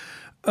yeah.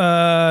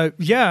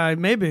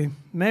 Maybe.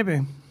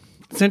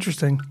 It's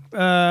interesting.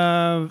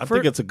 I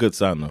think it's a good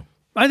sign, though.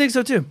 I think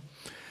so too.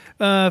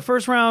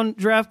 First round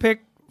draft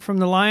pick from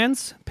the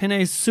Lions,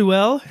 Penei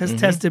Sewell, has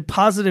tested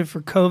positive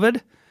for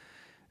COVID.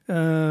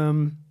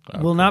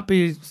 Will not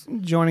be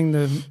joining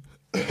the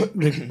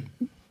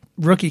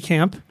rookie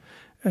camp.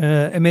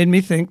 It made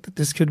me think that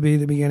this could be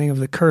the beginning of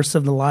the curse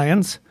of the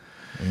Lions.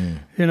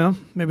 You know,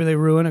 maybe they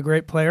ruin a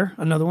great player.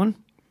 Another one.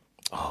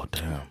 Oh,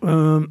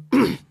 damn.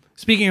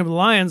 Speaking of the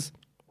Lions,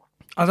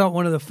 I thought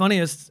one of the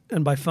funniest,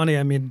 and by funny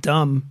I mean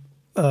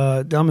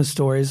dumbest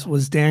stories,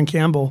 was Dan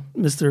Campbell,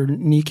 Mr.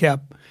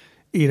 Kneecap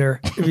Eater.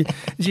 Did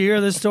you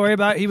hear this story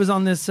about? He was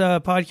on this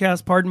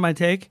podcast, Pardon My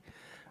Take,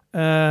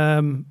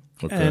 and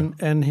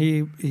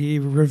he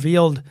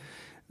revealed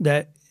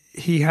that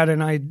he had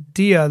an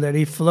idea that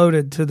he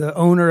floated to the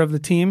owner of the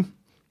team,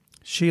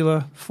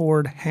 Sheila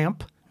Ford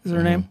Hamp is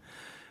her name.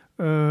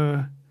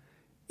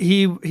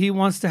 He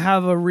wants to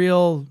have a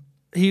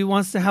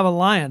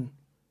lion,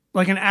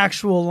 like an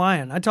actual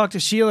lion. I talked to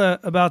Sheila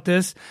about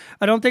this.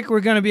 I don't think we're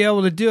going to be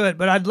able to do it,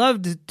 but I'd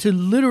love to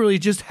literally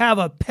just have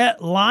a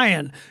pet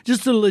lion,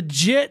 just a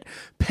legit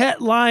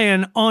pet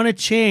lion on a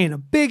chain, a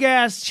big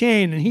ass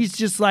chain. And he's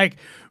just like,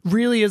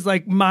 really is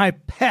like my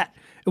pet.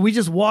 And we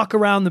just walk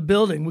around the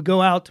building. We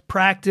go out to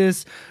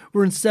practice.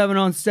 We're in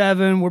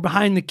 7-on-7. We're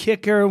behind the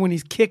kicker when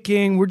he's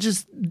kicking. We're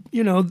just,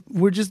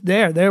 we're just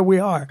there. There we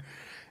are.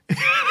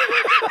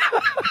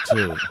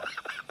 Dude.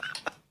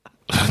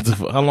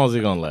 How long is he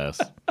going to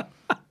last?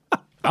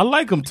 I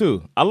like him,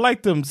 too. I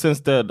liked him since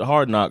that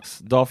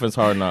Dolphins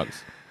Hard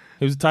Knocks.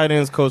 He was a tight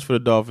ends coach for the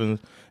Dolphins.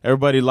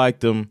 Everybody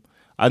liked him.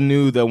 I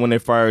knew that when they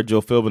fired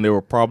Joe Philbin, they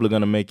were probably going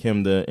to make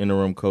him the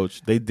interim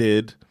coach. They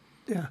did.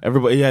 Yeah.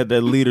 Everybody had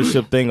that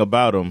leadership thing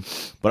about him,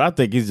 but I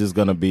think he's just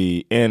gonna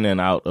be in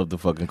and out of the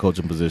fucking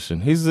coaching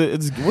position.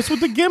 What's with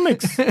the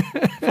gimmicks?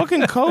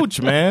 Fucking coach,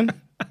 man.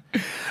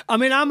 I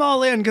mean, I'm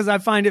all in because I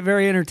find it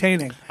very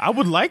entertaining. I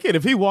would like it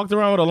if he walked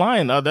around with a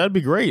lion. That'd be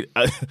great.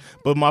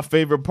 But my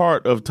favorite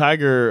part of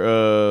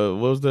Tiger,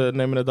 what was the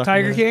name of the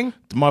documentary? Tiger King?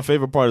 My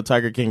favorite part of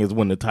Tiger King is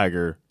when the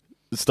tiger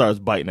starts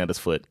biting at his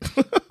foot.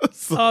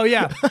 Oh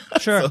yeah,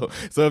 sure.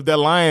 So if that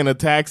lion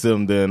attacks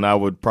him, then I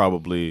would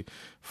probably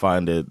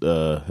find it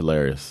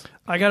hilarious.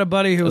 I got a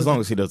buddy who as long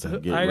as he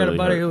doesn't get I got really a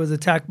buddy hurt. who was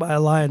attacked by a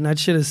lion. That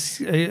shit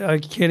is, I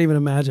can't even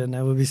imagine.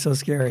 That would be so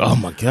scary. Oh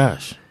my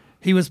gosh.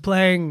 He was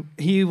playing,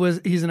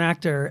 he's an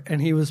actor, and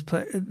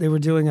they were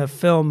doing a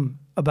film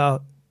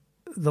about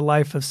the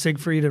life of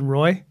Siegfried and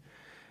Roy,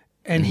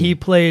 and he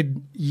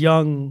played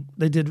young,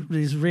 they did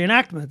these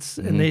reenactments,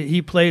 and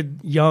he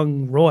played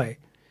young Roy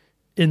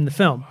in the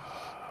film.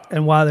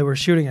 And while they were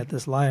shooting it,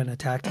 this lion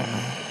attacked him.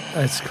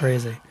 That's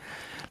crazy.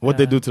 What'd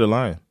they do to the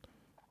lion?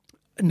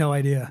 No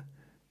idea.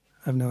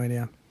 I have no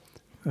idea.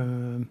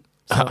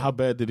 How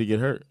bad did he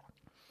get hurt?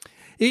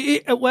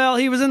 He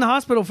was in the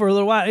hospital for a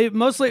little while.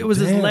 Mostly it was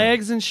his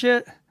legs and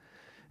shit.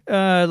 He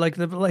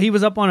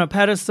was up on a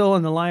pedestal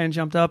and the lion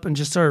jumped up and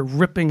just started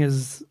ripping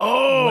his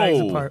legs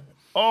apart.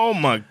 Oh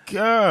my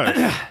gosh.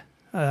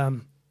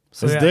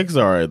 His yeah. dick's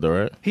all right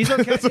though, right? He's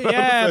okay.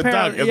 Yeah,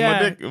 apparently. Doc,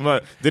 Yeah. my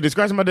dick, did he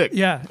scratch my dick?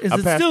 Yeah. Is I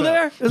it passed still out.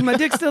 there? Is my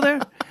dick still there?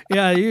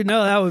 Yeah,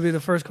 that would be the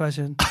first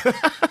question.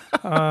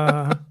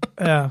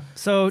 Yeah.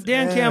 So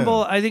Dan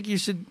Campbell, I think you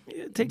should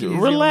take it easy.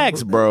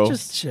 Relax, bro.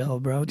 Just chill,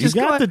 bro. You Just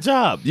got the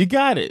job. You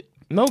got it.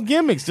 No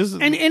gimmicks. Just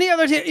And any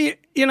other team,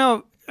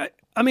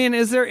 I mean,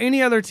 is there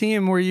any other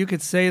team where you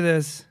could say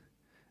this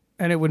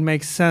and it would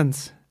make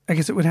sense? I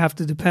guess it would have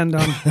to depend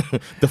on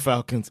the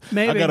Falcons.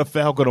 Maybe. I got a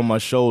Falcon on my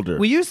shoulder.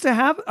 We used to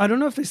have. I don't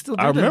know if they still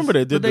do. I remember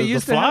they did they the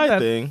used to fly have that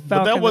thing, but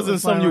Falcon that would wasn't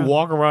fly something you around.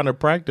 walk around at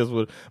practice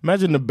with.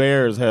 Imagine the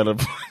Bears had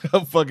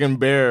a fucking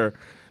bear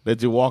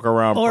that you walk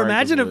around. Or practice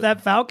imagine if with.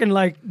 that Falcon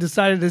like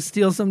decided to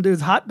steal some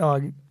dude's hot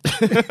dog.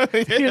 yeah,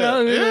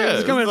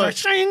 It's coming it's like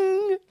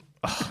shing.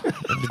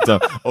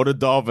 or the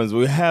Dolphins.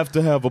 We have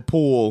to have a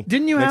pool.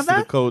 Didn't you next have to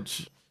that? the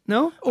coach.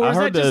 No, or I is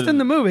that heard just that- in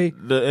the movie?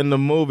 In the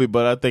movie,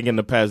 but I think in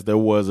the past there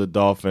was a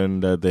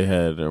dolphin that they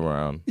had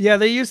around. Yeah,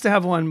 they used to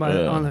have one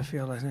Yeah. on the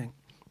field. I think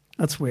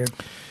that's weird.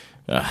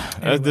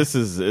 This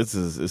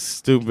is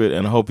stupid,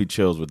 and I hope he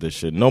chills with this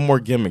shit. No more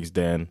gimmicks,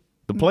 Dan.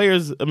 The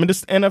players, I mean, this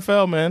is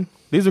NFL, man.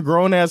 These are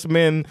grown ass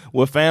men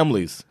with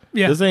families.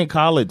 Yeah. This ain't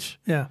college.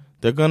 Yeah.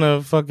 They're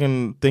gonna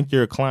fucking think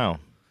you're a clown.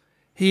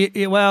 He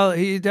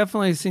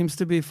definitely seems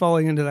to be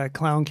falling into that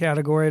clown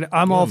category.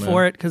 I'm all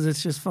for it because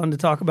it's just fun to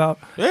talk about.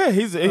 Yeah,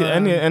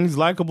 and he's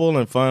likable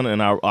and fun,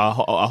 and I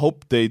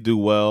hope they do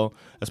well,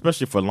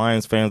 especially for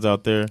Lions fans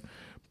out there.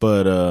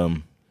 But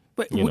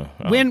But you know,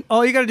 win.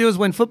 All you got to do is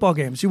win football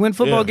games. You win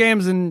football Yeah.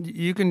 games, and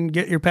you can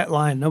get your pet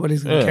lion.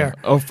 Nobody's gonna care.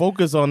 Or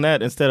focus on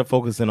that instead of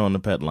focusing on the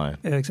pet line.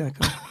 Yeah,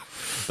 exactly.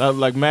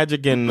 Like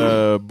Magic and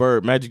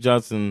Bird, Magic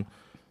Johnson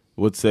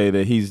would say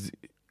that he's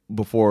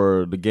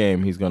before the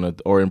game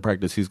or in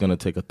practice he's gonna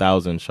take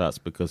 1,000 shots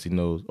because he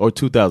knows, or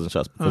 2,000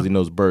 shots because he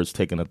knows Bird's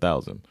taking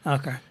 1,000.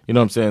 Okay. You know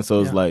what I'm saying? So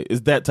it's Yeah. like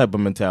it's that type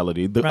of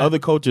mentality. The Right. other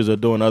coaches are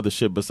doing other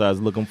shit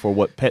besides looking for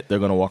what pet they're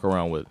gonna walk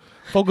around with.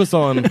 Focus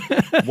on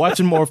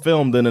watching more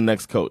film than the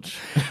next coach.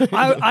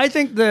 I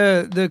think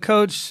the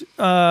coach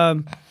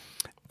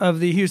of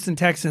the Houston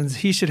Texans,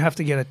 he should have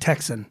to get a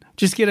Texan.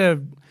 Just get a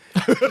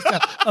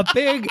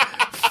big,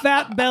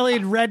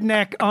 fat-bellied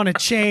redneck on a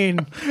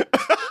chain,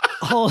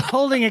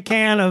 holding a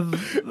can of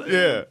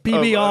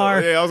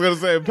PBR. I was gonna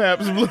say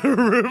Pabst Blue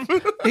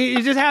Ribbon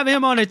You just have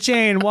him on a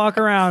chain, walk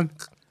around.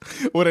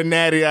 with a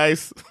Natty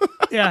Ice,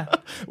 Yeah,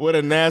 with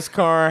a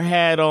NASCAR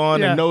hat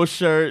on Yeah. and no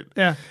shirt,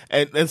 yeah,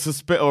 and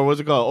or what's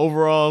it called,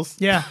 overalls.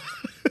 yeah,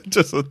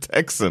 Just a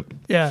Texan.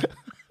 yeah.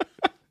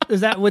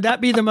 Would that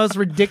be the most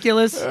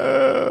ridiculous?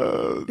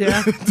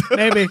 Yeah,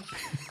 maybe.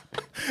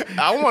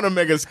 I want to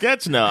make a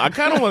sketch now. I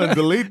kind of want to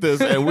delete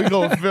this and we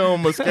go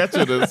film a sketch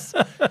of this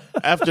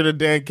after the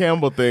Dan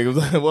Campbell thing. It was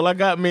like, well, I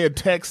got me a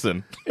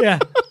Texan. Yeah,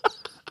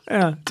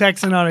 yeah.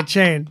 Texan on a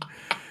chain.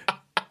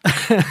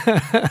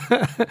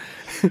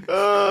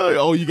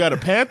 Oh, you got a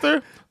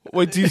Panther?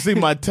 Wait till you see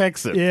my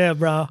Texan. Yeah,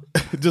 bro.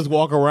 Just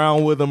walk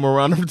around with him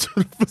around to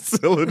the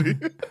facility.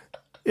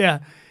 Yeah.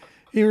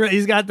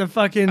 He's got the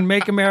fucking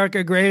Make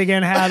America Great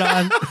Again hat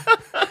on.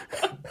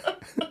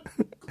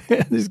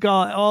 He's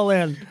gone all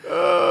in.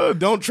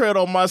 Don't tread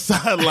on my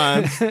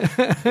sidelines.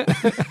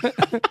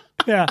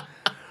 Yeah.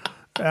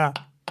 Yeah.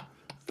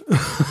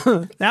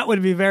 That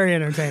would be very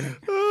entertaining.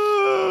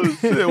 Oh,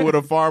 shit, with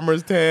a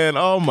farmer's tan.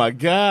 Oh, my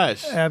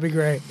gosh. That'd be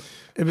great.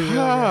 It'd be really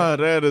great. Ah,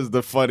 that is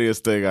the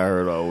funniest thing I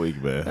heard all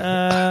week,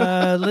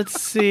 man.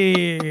 Let's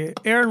see.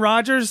 Aaron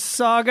Rodgers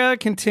saga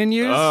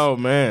continues. Oh,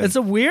 man.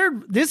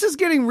 This is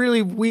getting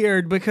really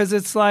weird because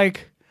it's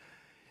like,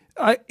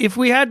 if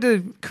we had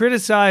to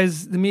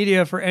criticize the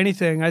media for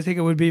anything, I think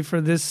it would be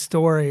for this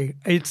story.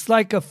 It's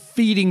like a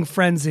feeding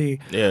frenzy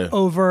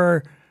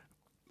over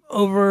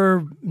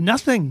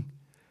nothing.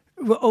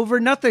 Over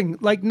nothing.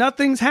 Like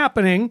nothing's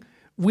happening.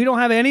 We don't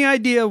have any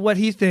idea what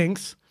he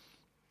thinks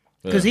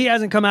because he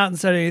hasn't come out and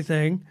said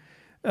anything.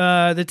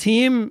 The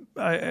team,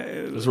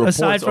 There's reports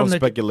aside from on the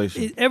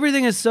speculation.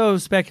 everything is so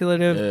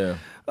speculative.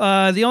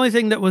 Yeah. The only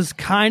thing that was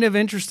kind of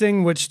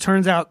interesting, which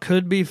turns out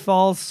could be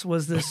false,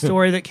 was the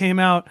story that came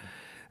out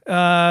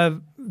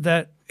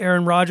that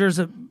Aaron Rodgers.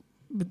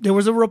 There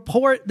was a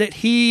report that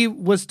he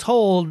was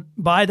told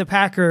by the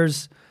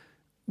Packers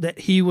that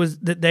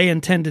they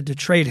intended to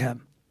trade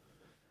him.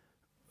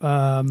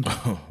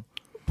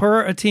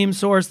 Per a team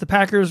source, the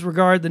Packers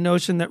regard the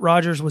notion that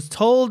Rodgers was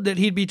told that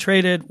he'd be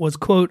traded was,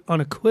 quote,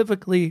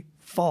 unequivocally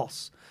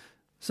false.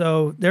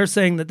 So they're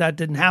saying that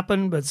didn't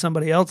happen, but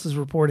somebody else is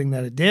reporting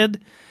that it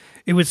did.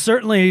 It would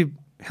certainly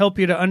help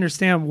you to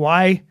understand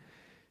why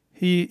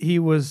he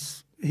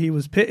was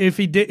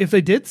if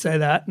they did say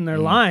that and they're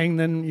lying,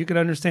 then you could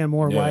understand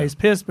more why he's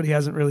pissed, but he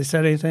hasn't really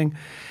said anything.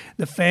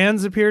 The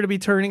fans appear to be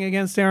turning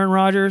against Aaron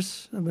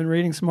Rodgers. I've been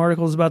reading some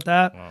articles about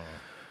that.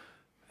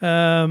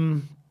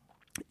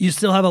 You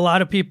still have a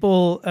lot of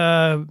people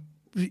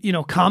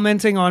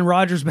commenting on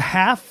Rodgers'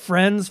 behalf,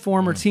 friends,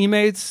 former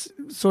teammates,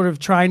 sort of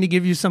trying to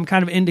give you some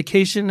kind of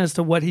indication as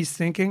to what he's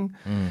thinking.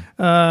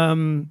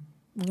 Are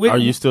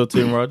you still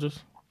Team Rodgers?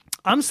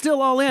 I'm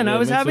still all in. Yeah, I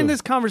was me having too.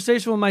 this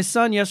conversation with my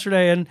son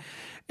yesterday,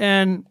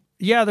 and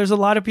yeah, there's a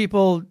lot of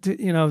people,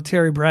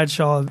 Terry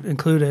Bradshaw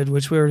included,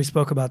 which we already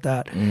spoke about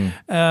that,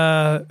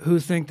 who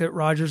think that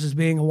Rodgers is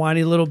being a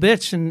whiny little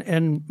bitch.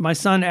 And my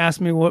son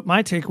asked me what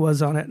my take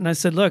was on it, and I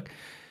said, look,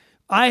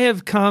 I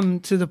have come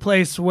to the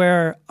place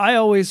where I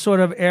always sort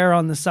of err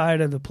on the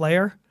side of the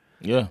player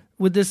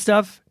with this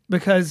stuff,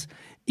 because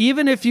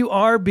even if you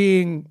are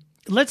being,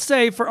 let's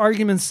say for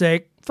argument's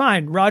sake,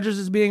 Fine, Rodgers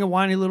is being a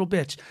whiny little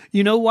bitch.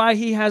 You know why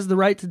he has the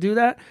right to do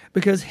that?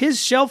 Because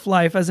his shelf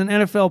life as an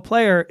NFL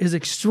player is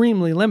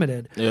extremely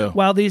limited. Yeah.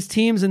 While these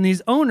teams and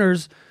these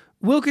owners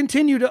will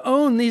continue to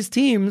own these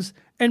teams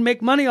and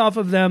make money off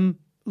of them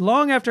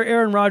long after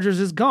Aaron Rodgers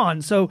is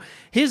gone. So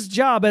his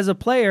job as a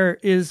player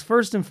is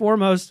first and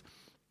foremost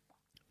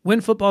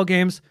win football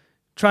games,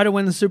 try to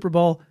win the Super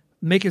Bowl,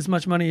 make as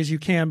much money as you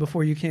can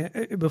before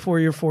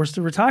you're forced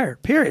to retire.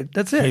 Period.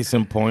 That's it. Case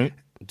in point,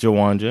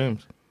 Jawan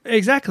James.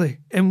 Exactly.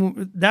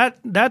 And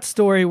that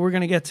story we're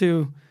going to get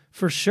to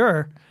for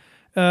sure.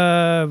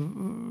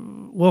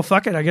 Well,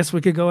 fuck it. I guess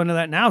we could go into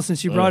that now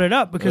since you brought it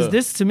up, because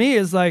this to me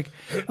is like,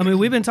 I mean,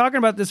 we've been talking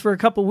about this for a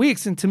couple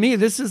weeks, and to me,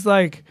 this is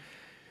like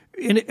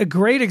a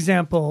great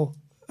example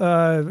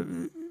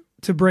to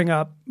bring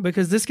up,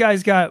 because this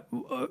guy's got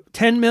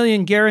 $10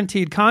 million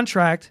guaranteed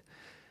contract,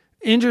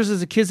 injures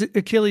his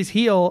Achilles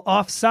heel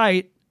off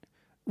site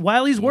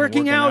while he's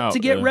working out to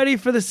get ready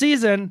for the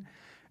season.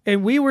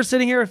 And we were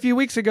sitting here a few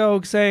weeks ago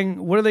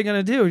saying, what are they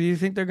going to do? Do you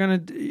think they're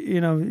going to,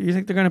 you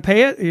think they're going to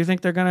pay it? Or you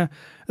think are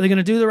they going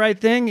to do the right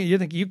thing? You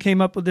think you came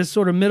up with this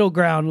sort of middle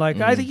ground? Like,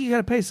 I think you got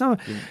to pay some.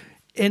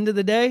 End of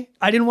the day,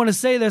 I didn't want to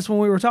say this when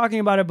we were talking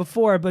about it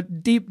before,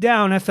 but deep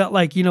down, I felt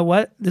like, you know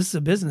what? This is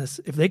a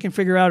business. If they can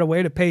figure out a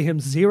way to pay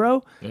him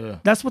zero,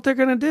 that's what they're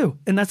going to do.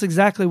 And that's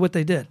exactly what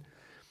they did.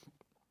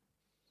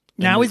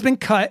 Now he's been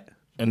cut.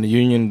 And the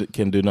union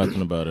can do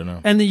nothing about it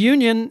now. And the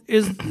union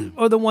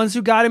are the ones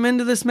who got him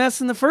into this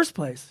mess in the first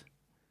place.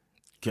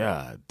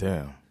 God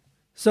damn.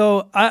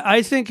 So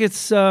I think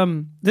it's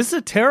this is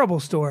a terrible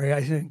story,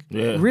 I think.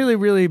 Yeah. Really,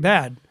 really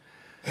bad.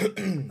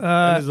 And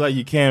it's like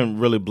you can't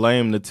really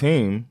blame the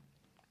team.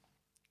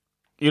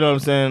 You know what I'm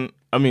saying?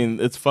 I mean,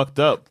 it's fucked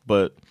up,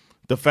 but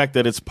the fact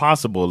that it's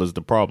possible is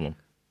the problem.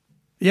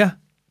 Yeah,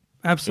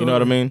 absolutely. You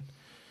know what I mean?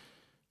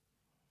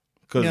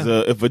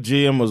 Because if a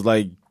GM was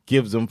like,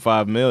 gives him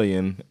 $5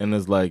 million and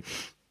is like,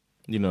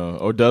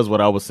 or does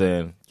what I was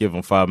saying, give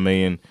him $5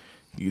 million,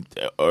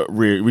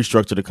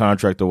 restructure the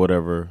contract or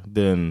whatever,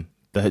 then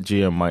that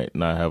GM might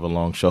not have a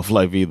long shelf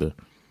life either.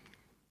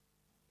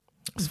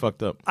 It's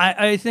fucked up.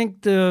 I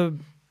think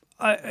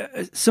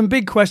some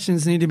big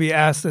questions need to be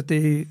asked at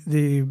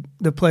the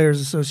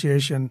Players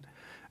Association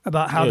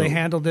about how they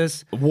handled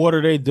this. What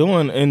are they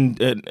doing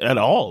at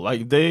all?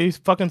 Like, they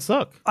fucking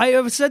suck. I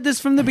have said this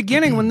from the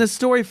beginning when this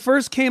story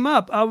first came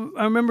up. I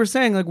remember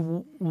saying, like,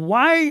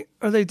 why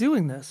are they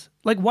doing this?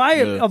 Like, why,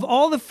 of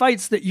all the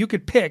fights that you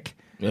could pick,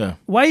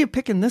 why are you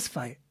picking this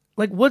fight?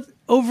 Like, what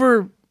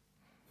over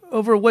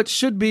what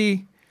should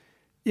be,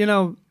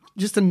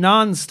 just a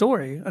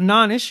non-story, a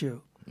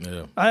non-issue.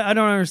 Yeah. I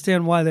don't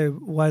understand why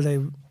they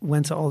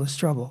went to all this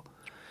trouble.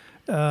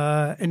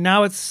 And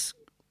now it's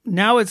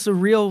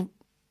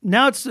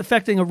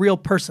affecting a real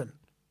person,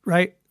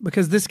 right?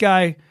 Because this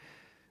guy,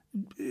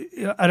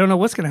 I don't know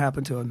what's going to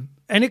happen to him.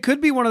 And it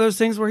could be one of those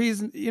things where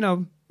he's,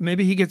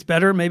 maybe he gets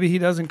better, maybe he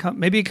doesn't come,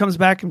 maybe he comes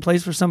back and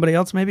plays for somebody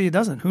else, maybe he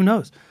doesn't. Who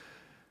knows?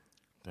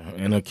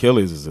 And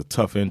Achilles is a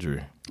tough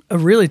injury. A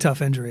really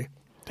tough injury.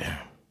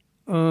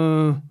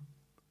 Damn.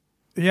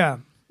 Yeah.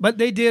 But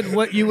they did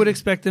what you would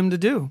expect them to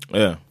do.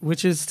 Yeah.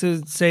 Which is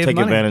to save Take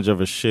money. advantage of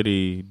a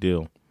shitty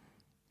deal.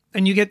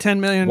 And you get $10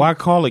 million. Why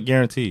call it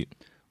guaranteed?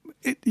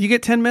 You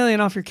get $10 million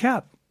off your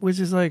cap, which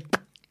is like,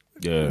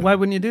 why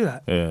wouldn't you do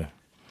that? Yeah.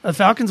 The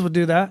Falcons would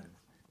do that.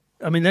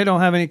 I mean, they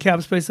don't have any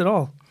cap space at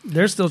all.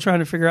 They're still trying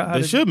to figure out how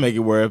They should make it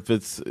where if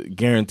it's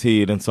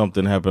guaranteed and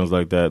something happens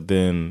like that,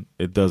 then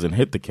it doesn't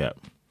hit the cap.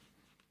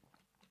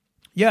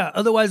 Yeah,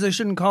 otherwise they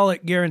shouldn't call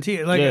it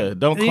guaranteed. Like,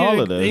 don't call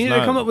it that. They need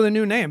to come up with a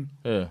new name.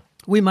 Yeah.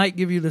 We might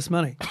give you this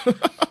money.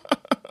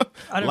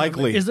 I don't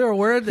Likely. know. Is there a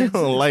word that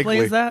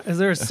explains that? Is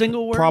there a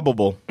single word?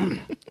 Probable.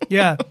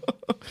 Yeah.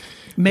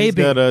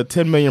 Maybe. He's got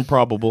 10 million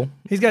probable.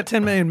 He's got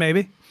 10 million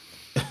maybe.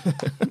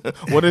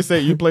 What did they say?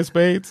 You play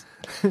spades?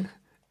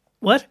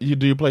 What?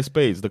 Do you play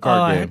spades, the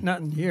card game?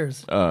 Not in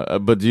years.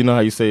 But do you know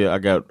how you say I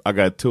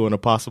got 2 in a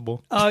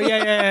possible? Oh,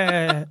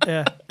 yeah.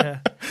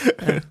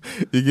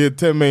 You get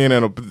 10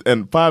 million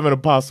and 5 in a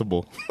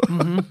possible.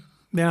 Mm-hmm.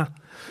 Yeah.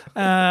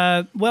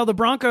 Well, the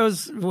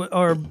Broncos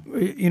are,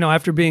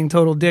 after being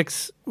total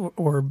dicks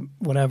or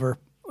whatever,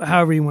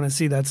 however you want to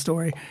see that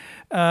story,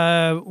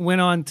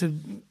 went on to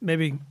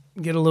maybe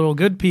get a little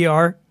good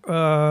PR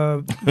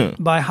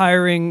by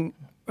hiring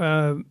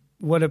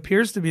what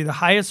appears to be the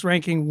highest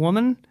ranking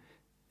woman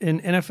in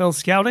NFL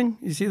scouting.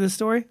 You see this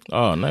story?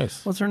 Oh,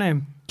 nice. What's her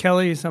name?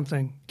 Kelly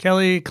something.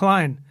 Kelly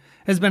Klein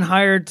has been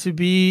hired to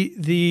be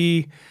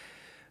the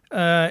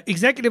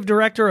executive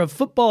director of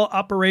football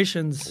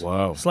operations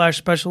 /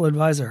 special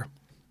advisor.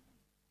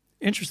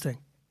 Interesting.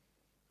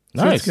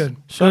 Nice. So that's good.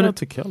 Shout out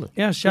to Kelly.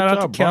 Yeah, shout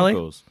out to Kelly.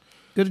 Broncos.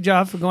 Good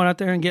job for going out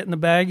there and getting the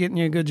bag, getting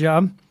you a good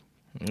job.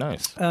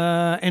 Nice.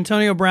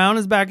 Antonio Brown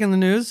is back in the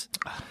news.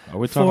 Are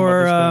we talking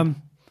about this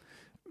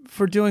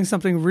for doing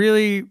something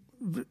really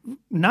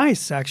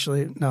nice,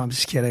 actually. No, I'm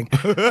just kidding.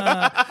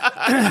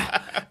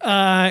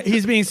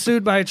 He's being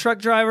sued by a truck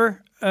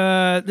driver.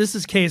 This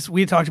is case,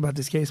 we talked about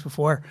this case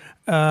before.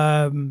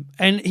 And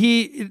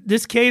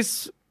this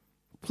case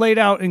played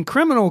out in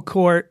criminal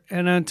court,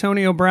 and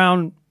Antonio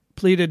Brown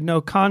pleaded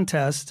no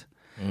contest.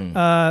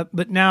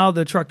 But now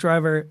the truck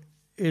driver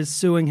is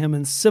suing him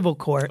in civil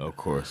court. Of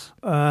course.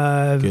 Get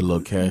a little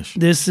cash.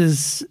 This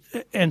is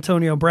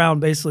Antonio Brown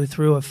basically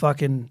threw a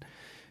fucking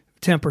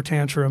temper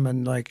tantrum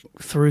and like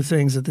threw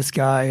things at this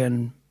guy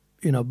and,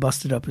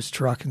 busted up his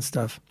truck and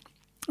stuff.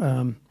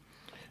 I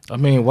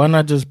mean, why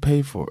not just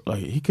pay for it?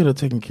 Like, he could have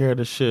taken care of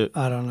the shit.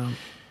 I don't know.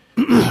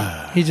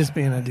 He's just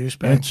being a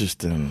douchebag.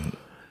 Interesting.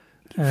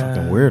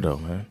 Fucking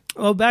weirdo, man.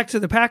 Well, back to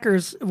the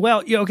Packers.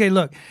 Well, okay,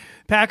 look.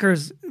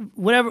 Packers,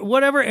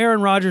 whatever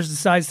Aaron Rodgers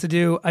decides to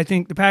do, I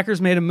think the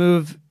Packers made a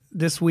move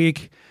this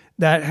week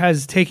that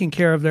has taken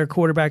care of their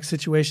quarterback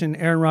situation.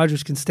 Aaron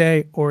Rodgers can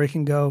stay or he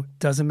can go.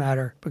 Doesn't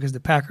matter because the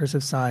Packers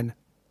have signed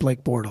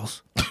Blake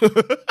Bortles.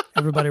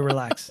 Everybody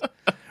relax.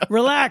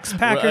 Relax,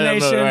 Packer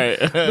Nation. Right.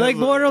 Blake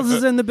Bortles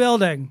is in the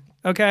building,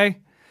 okay?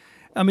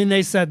 I mean,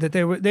 they said that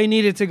they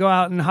needed to go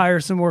out and hire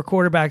some more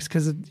quarterbacks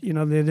because, they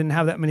didn't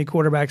have that many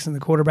quarterbacks in the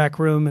quarterback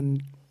room.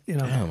 And,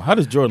 Damn, how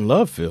does Jordan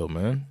Love feel,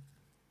 man?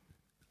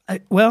 I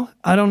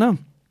don't know.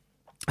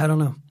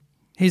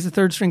 He's a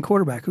third-string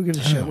quarterback. Who gives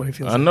a shit what he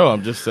feels? I know.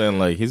 I'm just saying,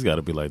 like, he's got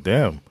to be like,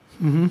 damn,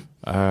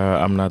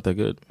 I'm not that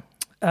good.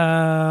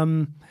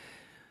 On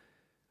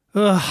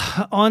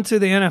to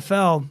the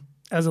NFL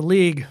as a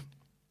league.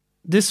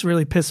 This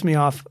really pissed me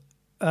off.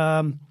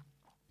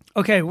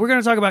 Okay, we're going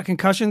to talk about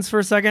concussions for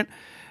a second.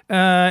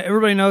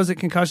 Everybody knows that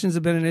concussions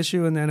have been an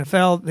issue in the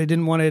NFL. They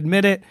didn't want to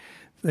admit it.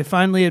 They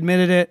finally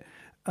admitted it.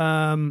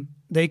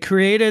 They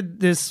created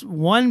this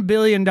 $1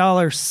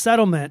 billion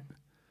settlement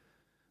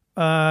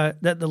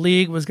that the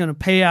league was going to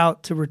pay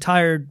out to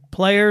retired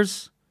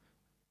players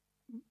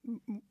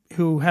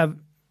who have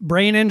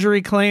brain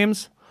injury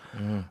claims.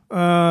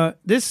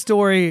 This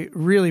story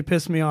really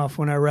pissed me off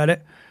when I read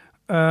it.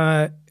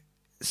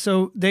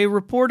 So they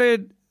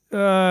reported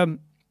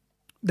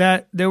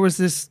that there was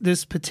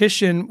this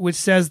petition which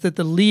says that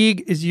the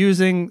league is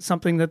using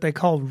something that they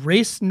call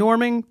race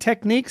norming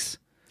techniques.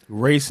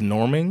 Race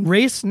norming?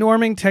 Race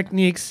norming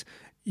techniques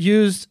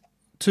used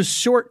to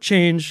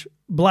shortchange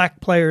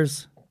black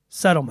players'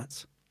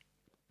 settlements.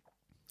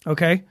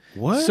 Okay?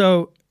 What?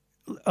 So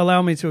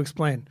allow me to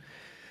explain.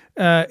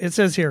 It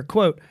says here,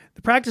 quote,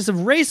 the practice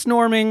of race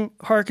norming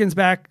harkens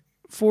back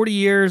 40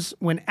 years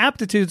when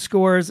aptitude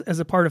scores as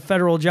a part of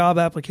federal job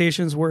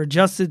applications were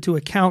adjusted to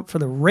account for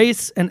the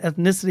race and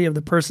ethnicity of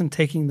the person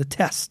taking the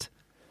test.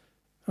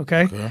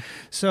 Okay?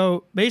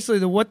 So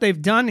basically what they've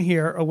done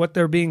here, or what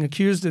they're being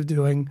accused of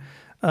doing,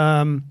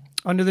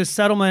 under this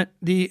settlement,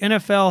 the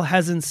NFL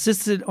has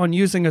insisted on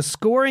using a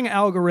scoring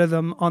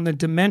algorithm on the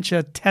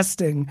dementia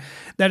testing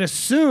that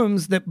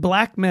assumes that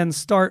black men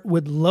start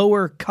with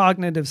lower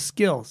cognitive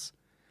skills.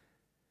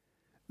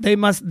 They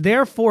must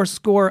therefore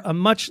score a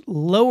much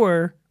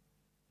lower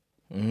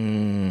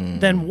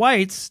than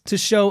whites to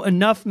show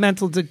enough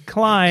mental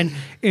decline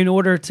in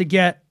order to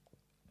get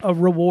a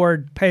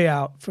reward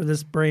payout for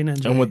this brain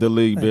injury. And with the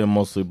league being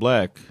mostly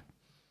black,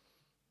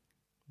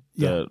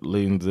 that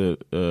leans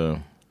it.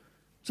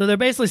 So they're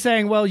basically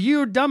saying, well,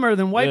 you're dumber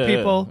than white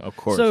people. Of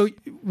course. So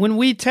when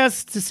we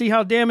test to see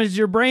how damaged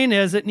your brain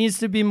is, it needs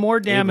to be more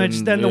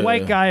damaged than the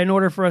white guy in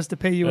order for us to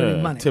pay you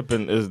any money.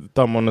 Tipping is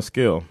thumb on the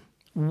scale.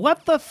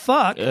 What the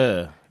fuck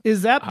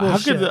is that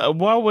bullshit?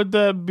 Why would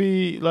that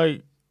be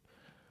like?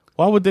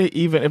 Why would they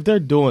even, if they're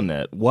doing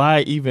that,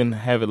 why even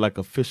have it like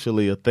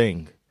officially a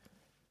thing?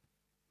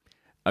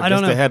 I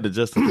guess they had to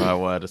justify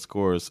why the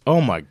scores.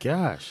 Oh my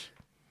gosh!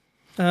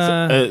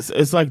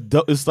 It's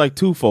like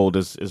twofold.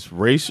 It's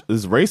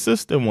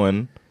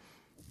racist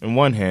in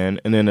one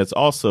hand, and then it's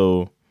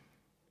also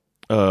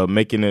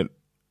making it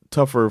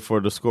tougher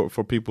for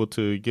for people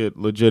to get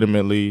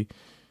legitimately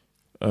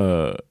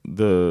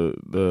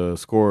the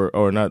score,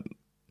 or not,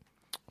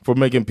 for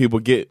making people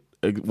get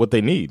what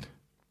they need.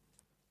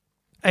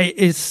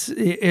 It's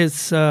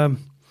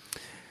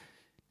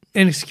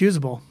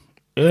inexcusable.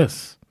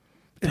 Yes.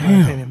 In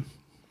my opinion.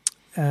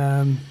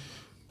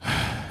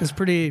 It's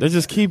pretty. They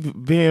just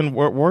keep being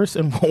worse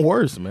and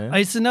worse, man.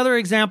 It's another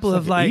example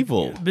of like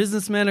evil.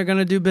 Businessmen are going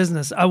to do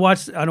business. I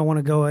don't want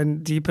to go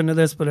in deep into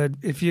this, but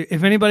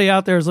if anybody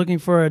out there is looking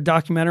for a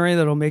documentary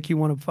that'll make you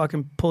want to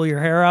fucking pull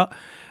your hair out,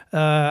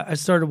 I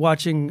started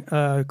watching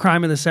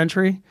Crime of the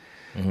Century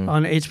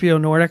on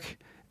HBO Nordic.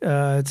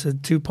 It's a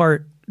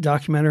 2-part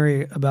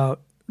documentary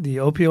about the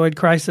opioid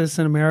crisis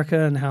in America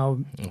and how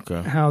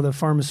the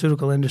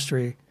pharmaceutical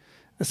industry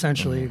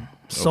essentially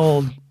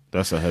sold.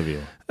 That's a heavy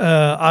one.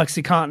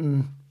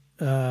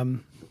 OxyContin,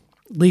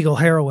 legal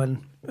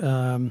heroin,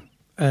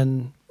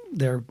 and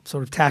their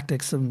sort of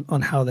tactics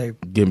on how they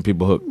getting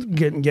people hooked,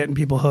 getting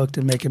people hooked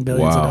and making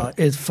billions of dollars.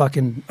 It's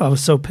fucking. I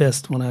was so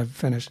pissed when I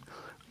finished.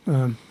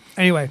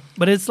 Anyway,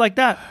 but it's like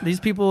that. These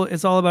people,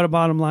 it's all about a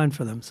bottom line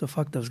for them. So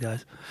fuck those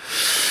guys.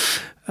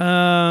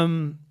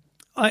 Still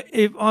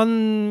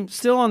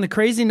on the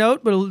crazy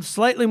note, but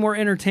slightly more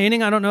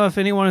entertaining. I don't know if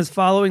anyone is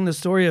following the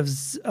story of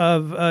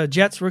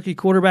Jets rookie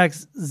quarterback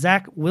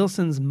Zach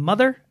Wilson's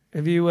mother.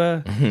 Have you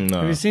No.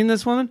 have you seen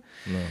this woman?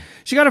 No.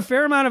 She got a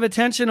fair amount of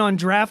attention on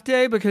draft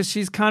day because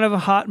she's kind of a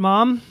hot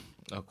mom.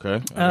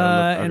 Okay.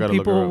 And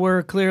people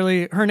were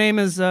clearly, her name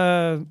is,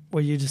 well,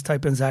 you just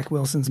type in Zach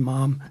Wilson's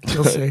mom,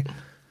 you'll see.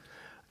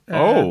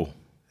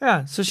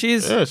 Yeah, so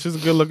she's a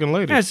good looking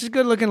lady. Yeah, she's a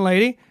good looking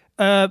lady.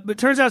 But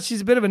turns out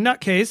she's a bit of a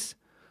nutcase.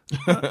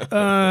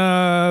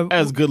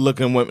 As good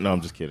looking women. No,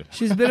 I'm just kidding.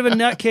 She's a bit of a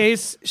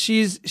nutcase.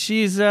 She's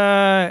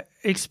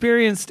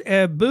experienced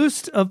a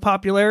boost of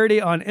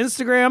popularity on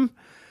Instagram.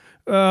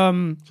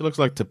 She looks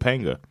like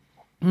Topanga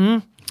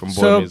from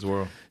Boy Meets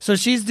World. So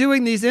she's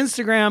doing these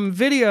Instagram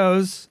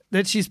videos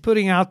that she's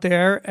putting out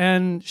there,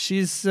 and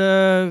she's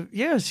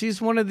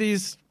she's one of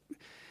these,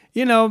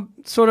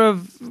 sort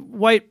of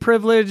white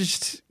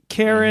privileged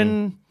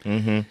Karen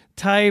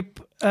type.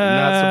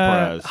 Not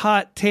surprised.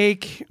 Hot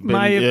take.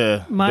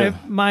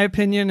 My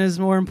opinion is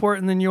more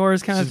important than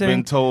yours, kind of thing. She's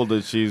been told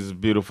that she's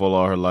beautiful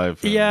all her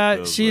life.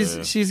 Yeah,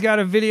 she's got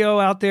a video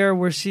out there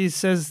where she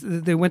says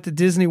that they went to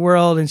Disney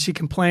World, and she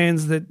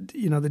complains that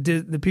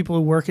the people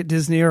who work at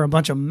Disney are a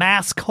bunch of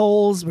mask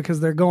holes because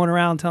they're going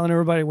around telling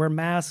everybody to wear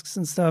masks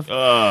and stuff.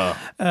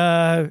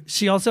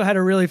 She also had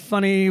a really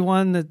funny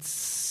one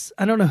that's,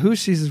 I don't know who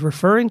she's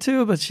referring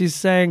to, but she's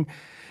saying,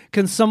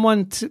 can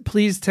someone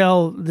please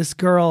tell this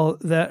girl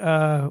that,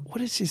 what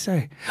did she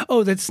say?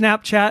 Oh, that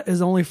Snapchat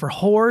is only for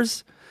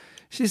whores,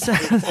 she said.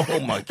 Oh,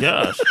 my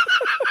gosh.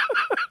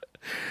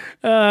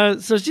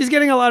 So she's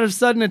getting a lot of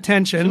sudden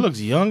attention. She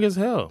looks young as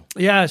hell.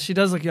 Yeah, she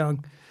does look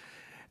young.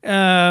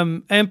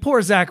 And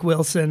poor Zach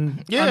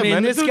Wilson. Yeah, I mean,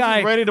 man, this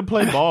guy ready to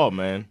play ball,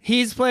 man.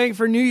 He's playing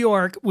for New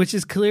York, which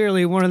is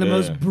clearly one of the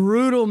most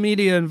brutal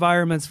media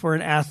environments for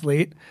an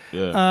athlete.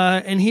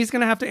 Yeah. And he's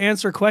going to have to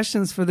answer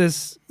questions for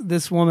this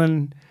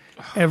woman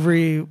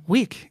every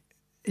week.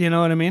 You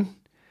know what I mean?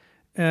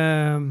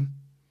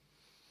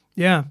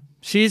 Yeah.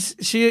 She's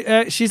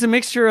a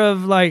mixture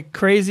of like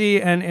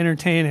crazy and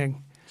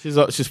entertaining.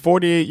 She's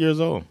 48 years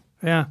old.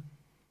 Yeah.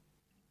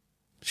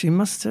 She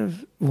must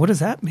have. What does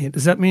that mean?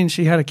 Does that mean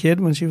she had a kid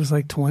when she was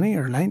like 20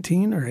 or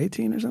 19 or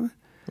 18 or something?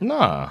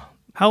 Nah.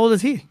 How old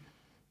is he?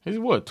 He's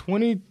what,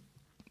 20,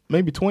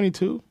 maybe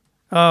 22?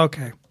 Oh,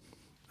 okay.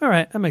 All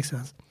right. That makes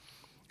sense.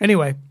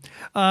 Anyway,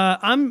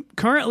 I'm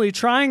currently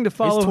trying to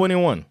follow. He's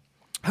 21.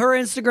 Her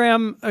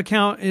Instagram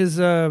account is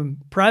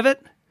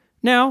private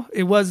now.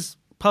 It was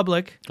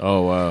public.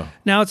 Oh, wow.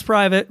 Now it's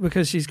private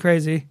because she's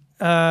crazy.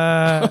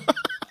 I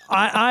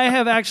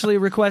have actually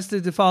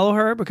requested to follow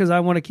her because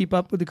I want to keep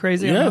up with the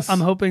crazy. Yes. I'm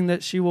hoping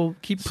that she will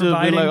keep She'll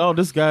providing. be like, oh,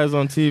 this guy's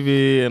on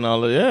TV and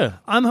all that. Yeah.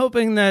 I'm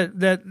hoping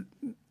that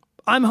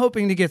I'm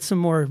hoping to get some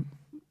more.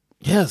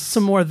 Yes.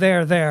 Some more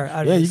there.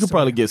 Out yeah, of you could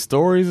probably get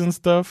stories and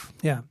stuff.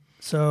 Yeah.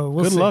 So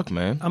we'll Good see. luck,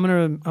 man. I'm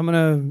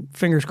gonna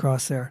fingers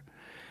crossed there.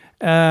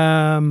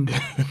 Last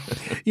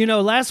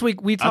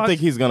week we talked. I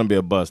think he's gonna be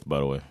a bust, by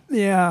the way.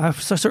 Yeah, I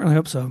certainly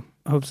hope so.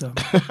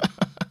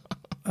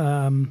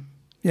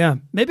 Yeah,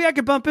 maybe I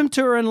could bump him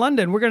to her in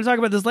London. We're going to talk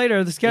about this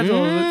later. The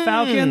schedule: the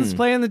Falcons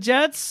playing the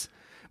Jets.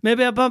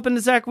 Maybe I'll bump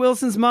into Zach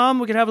Wilson's mom.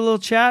 We could have a little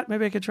chat.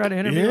 Maybe I could try to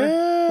interview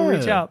her. We'll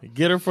reach out.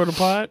 Get her for the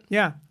pod.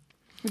 Yeah,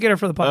 we'll get her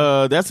for the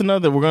pod. That's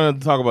another. We're going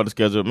to talk about the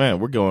schedule. Man,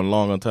 we're going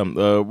long on time.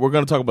 We're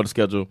going to talk about the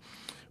schedule,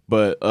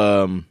 but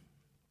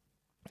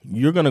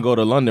you're going to go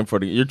to London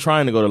You're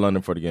trying to go to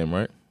London for the game,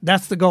 right?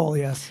 That's the goal.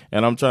 Yes.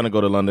 And I'm trying to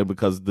go to London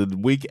because the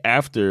week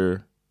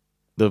after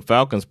the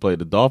Falcons play,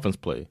 the Dolphins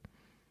play.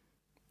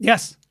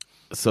 Yes.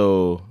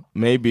 So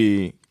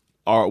maybe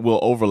we'll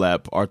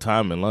overlap our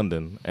time in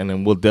London, and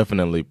then we'll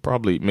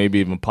probably maybe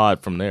even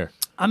pod from there.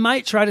 I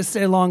might try to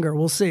stay longer.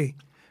 We'll see.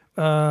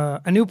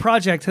 A new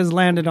project has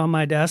landed on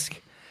my desk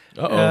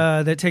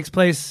that takes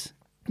place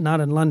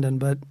not in London,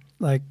 but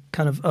like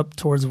kind of up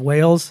towards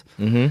Wales.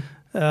 Mm-hmm.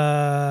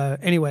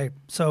 Anyway,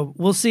 so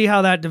we'll see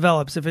how that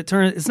develops. If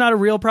it's not a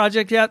real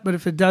project yet, but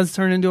if it does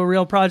turn into a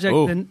real project,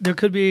 then there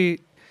could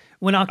be.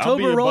 When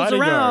October rolls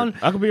around,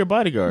 I could be your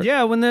bodyguard.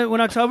 Yeah, when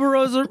October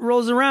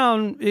rolls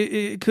around,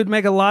 it could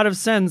make a lot of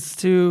sense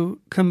to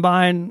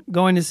combine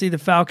going to see the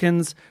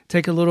Falcons,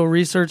 take a little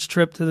research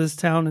trip to this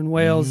town in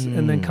Wales,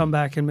 and then come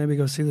back and maybe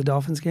go see the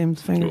Dolphins game.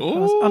 Fingers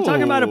crossed. I'm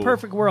talking about a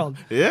perfect world.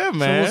 Yeah,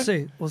 man.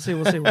 So we'll see.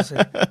 We'll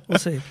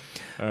see.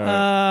 All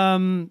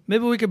right.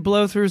 Maybe we could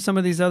blow through some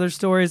of these other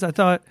stories. I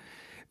thought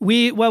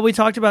we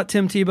talked about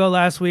Tim Tebow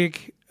last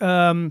week.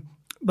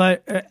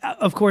 But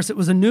of course, it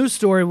was a news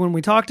story when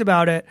we talked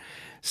about it.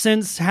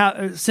 Since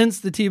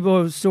the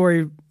Tebow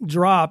story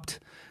dropped,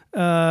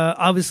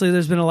 obviously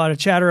there's been a lot of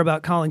chatter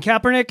about Colin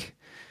Kaepernick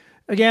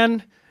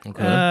again.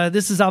 Okay.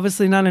 This is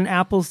obviously not an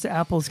apples to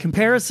apples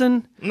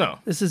comparison. No,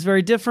 this is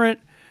very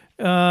different.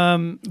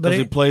 But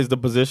he plays the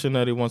position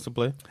that he wants to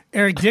play.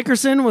 Eric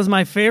Dickerson was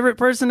my favorite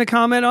person to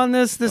comment on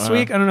this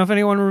week. I don't know if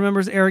anyone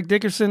remembers Eric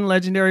Dickerson,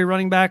 legendary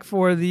running back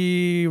for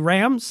the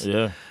Rams.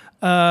 Yeah.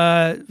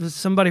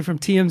 Somebody from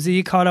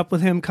TMZ caught up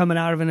with him coming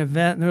out of an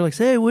event, and they're like,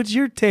 "Hey, what's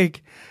your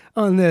take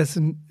on this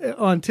and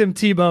on Tim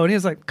Tebow?" And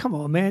he's like, "Come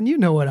on, man, you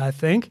know what I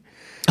think."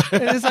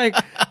 And it's like,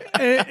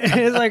 And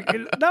it's like,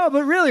 no,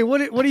 but really, what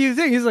do you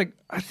think? He's like,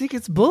 I think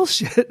it's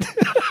bullshit.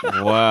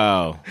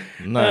 Wow.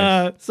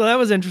 Nice. So that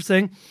was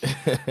interesting.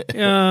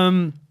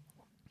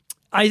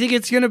 I think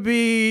it's going to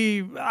be,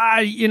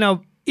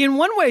 in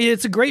one way,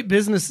 it's a great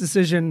business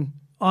decision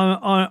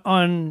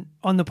on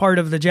the part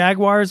of the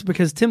Jaguars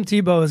because Tim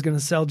Tebow is going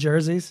to sell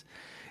jerseys.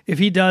 If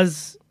he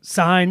does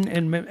sign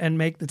and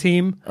make the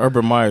team,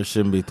 Urban Meyer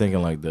shouldn't be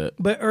thinking like that.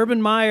 But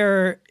Urban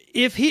Meyer,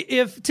 if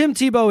Tim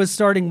Tebow is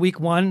starting week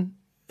 1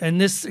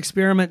 and this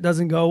experiment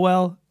doesn't go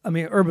well, I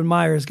mean, Urban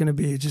Meyer is going to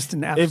be just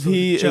an absolute If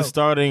he joke. is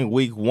starting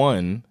week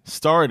one,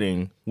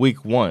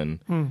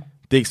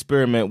 the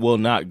experiment will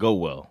not go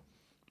well.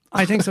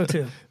 I think so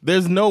too.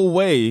 There's no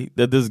way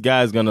that this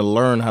guy's going to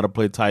learn how to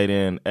play tight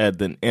end at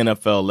the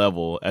NFL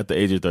level at the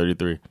age of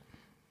 33.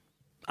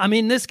 I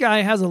mean, this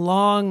guy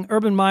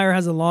Urban Meyer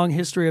has a long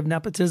history of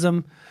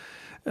nepotism.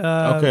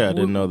 Okay, I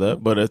didn't know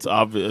that, but it's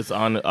obvious. It's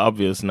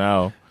obvious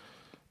now.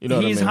 You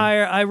know He's what I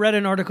mean? I read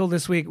an article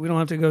this week. We don't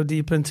have to go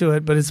deep into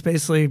it, but it's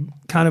basically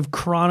kind of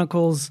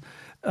chronicles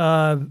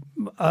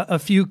a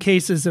few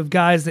cases of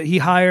guys that he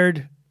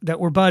hired that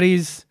were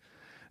buddies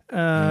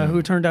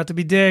who turned out to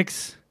be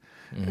dicks.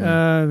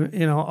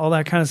 All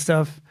that kind of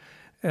stuff.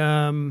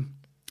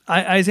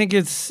 I think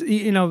it's,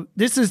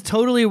 this is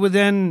totally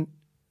within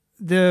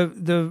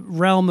the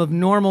realm of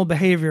normal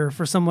behavior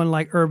for someone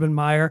like Urban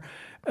Meyer.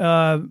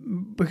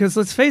 Because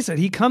let's face it,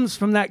 he comes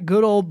from that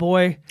good old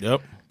boy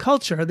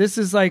culture. This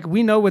is like,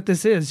 we know what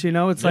this is,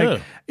 It's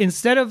like,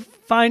 instead of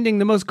finding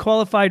the most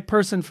qualified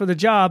person for the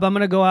job, I'm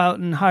going to go out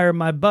and hire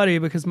my buddy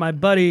because my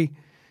buddy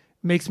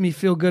makes me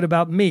feel good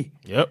about me.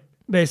 Yep.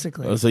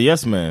 Basically. It's a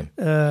yes man.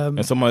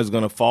 And somebody's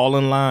going to fall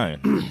in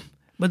line.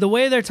 But the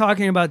way they're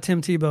talking about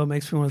Tim Tebow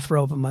makes me want to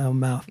throw up in my own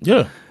mouth.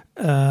 Yeah.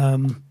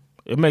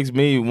 It makes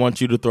me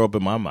want you to throw up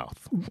in my mouth.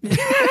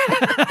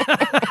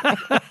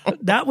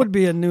 That would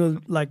be a new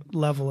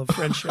level of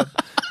friendship,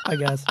 I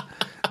guess.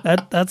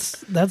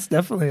 That's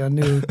definitely a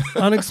new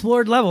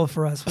unexplored level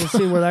for us. We'll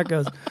see where that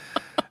goes.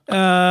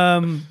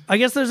 I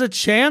guess there's a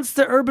chance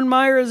that Urban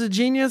Meyer is a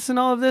genius in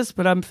all of this,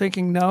 but I'm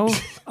thinking no.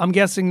 I'm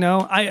guessing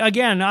no.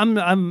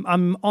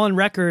 I'm on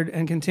record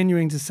and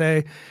continuing to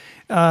say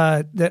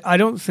that I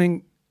don't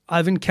think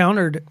I've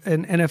encountered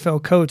an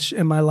NFL coach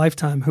in my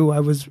lifetime who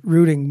I was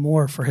rooting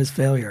more for his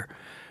failure.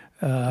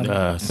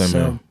 Same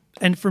here.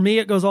 And for me,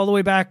 it goes all the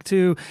way back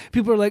to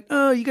people are like,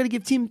 oh, you got to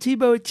give Tim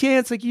Tebow a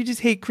chance. Like, you just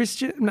hate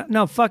Christian.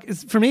 No, fuck.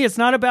 For me, it's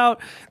not about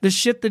the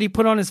shit that he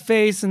put on his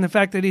face and the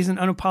fact that he's an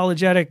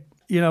unapologetic,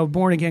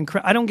 born again.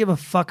 I don't give a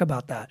fuck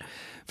about that.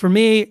 For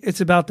me,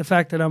 it's about the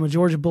fact that I'm a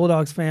Georgia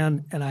Bulldogs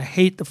fan and I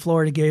hate the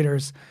Florida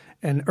Gators.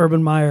 And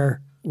Urban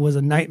Meyer was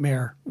a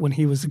nightmare when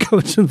he was the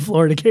coach of the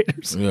Florida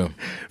Gators. Yeah.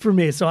 For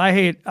me. So I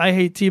hate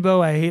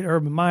Tebow. I hate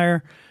Urban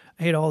Meyer.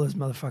 I hate all those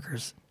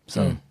motherfuckers.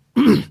 So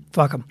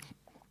fuck them.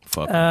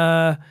 Fuck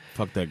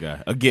that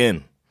guy.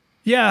 Again.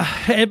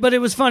 Yeah, but it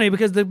was funny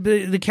because the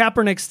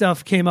Kaepernick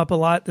stuff came up a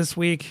lot this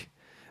week.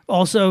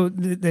 Also,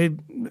 the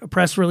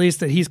press release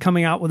that he's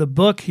coming out with a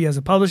book. He has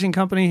a publishing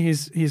company.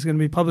 He's going to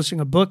be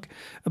publishing a book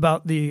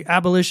about the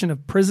abolition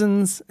of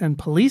prisons and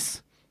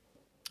police.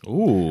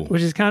 Ooh.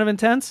 Which is kind of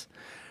intense.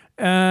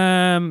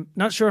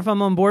 Not sure if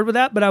I'm on board with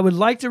that, but I would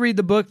like to read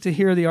the book to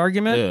hear the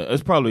argument. Yeah,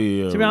 it's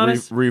probably to be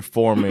honest,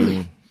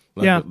 reforming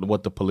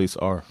what the police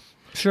are.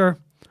 Sure.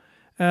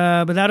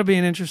 But that'll be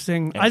an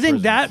interesting. I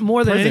think that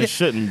more than anything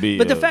shouldn't be.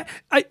 But the fact,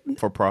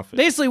 for profit.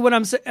 Basically,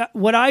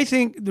 what I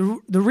think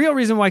the real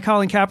reason why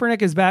Colin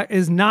Kaepernick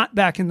is not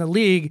back in the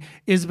league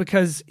is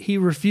because he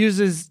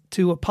refuses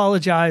to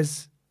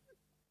apologize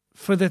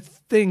for the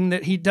thing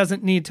that he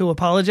doesn't need to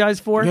apologize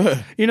for.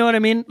 Yeah. You know what I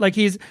mean? Like,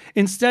 he's,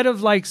 instead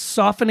of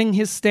softening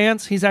his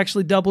stance, he's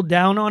actually doubled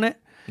down on it.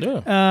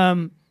 Yeah.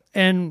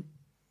 And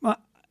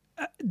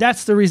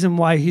that's the reason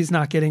why he's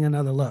not getting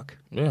another look.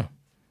 Yeah.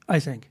 I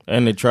think.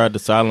 And they tried to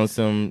silence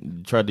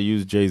him, tried to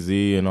use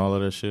Jay-Z and all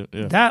of that shit.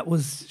 Yeah. That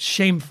was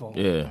shameful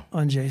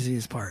on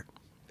Jay-Z's part,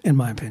 in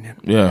my opinion.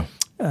 Yeah.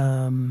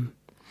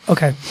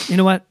 Okay. You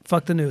know what?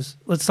 Fuck the news.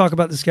 Let's talk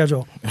about the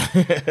schedule.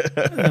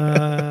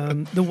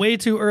 The way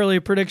too early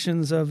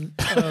predictions of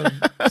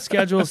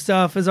schedule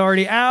stuff is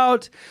already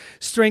out.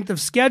 Strength of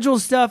schedule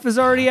stuff is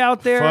already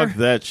out there. Fuck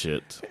that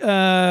shit.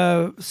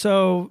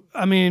 So,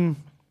 I mean,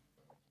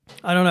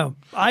 I don't know.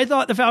 I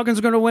thought the Falcons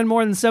were going to win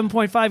more than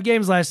 7.5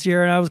 games last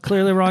year, and I was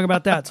clearly wrong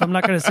about that. So I'm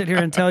not going to sit here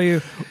and tell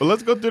you. Well,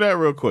 let's go through that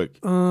real quick.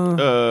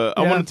 I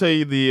want to tell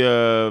you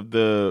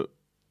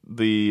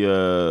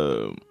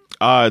the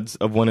odds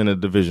of winning the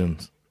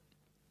divisions.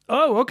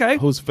 Oh, okay.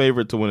 Who's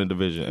favorite to win a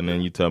division, and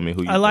then you tell me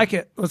who. I like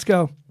it. Let's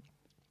go.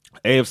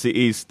 AFC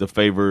East, the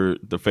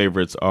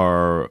favorites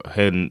are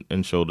head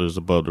and shoulders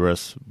above the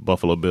rest.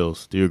 Buffalo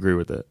Bills. Do you agree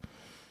with that?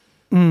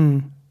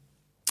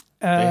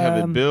 They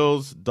have it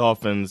Bills,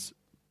 Dolphins,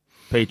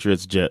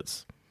 Patriots,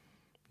 Jets.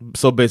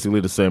 So basically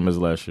the same as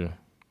last year.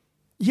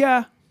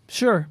 Yeah,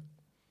 sure.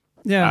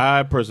 Yeah.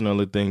 I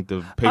personally think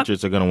the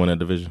Patriots are going to win a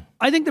division.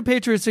 I think the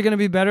Patriots are going to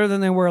be better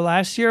than they were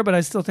last year, but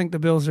I still think the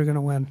Bills are going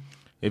to win.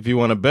 If you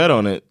want to bet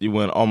on it, you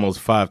win almost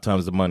 5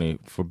 times the money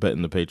for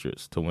betting the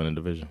Patriots to win a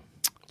division.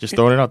 Just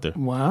throwing it out there.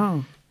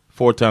 Wow.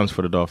 4 times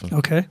for the Dolphins.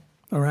 Okay.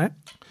 All right.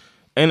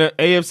 And the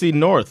AFC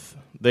North,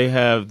 they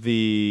have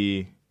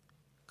the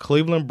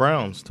Cleveland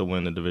Browns to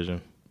win the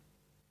division.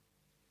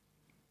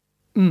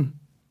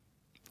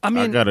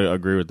 I got to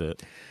agree with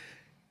that.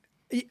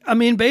 I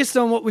mean, based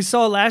on what we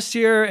saw last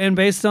year and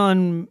based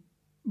on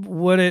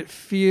what I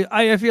feel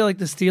like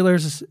the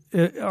Steelers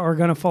are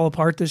going to fall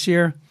apart this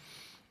year.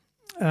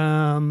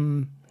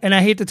 And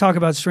I hate to talk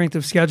about strength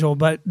of schedule,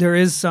 but there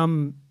is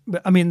some.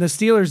 I mean, the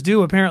Steelers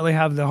do apparently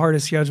have the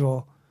hardest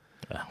schedule.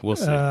 We'll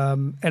see.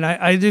 And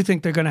I do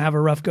think they're going to have a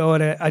rough go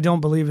at it. I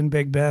don't believe in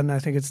Big Ben. I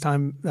think it's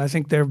time. I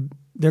think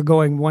they're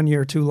going 1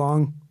 year too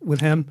long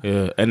with him.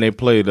 Yeah, and they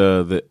played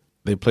the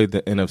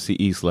NFC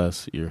East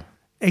last year.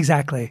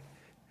 Exactly.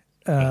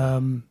 They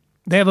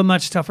have a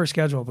much tougher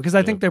schedule because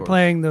I think they're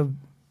playing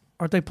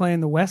aren't they playing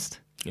the West?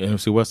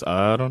 NFC West,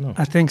 I don't know.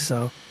 I think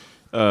so.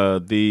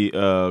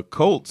 The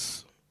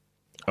Colts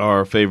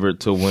are favored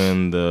to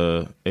win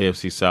the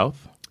AFC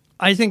South.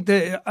 I think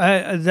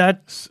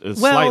that's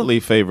slightly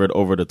favored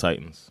over the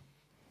Titans.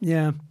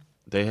 Yeah.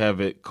 They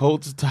have it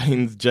Colts,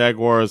 Titans,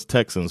 Jaguars,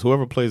 Texans.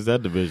 Whoever plays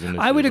that division.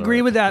 I would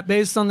agree with that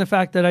based on the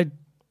fact that I'm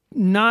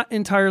not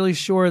entirely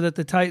sure that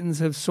the Titans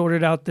have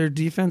sorted out their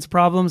defense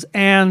problems,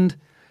 and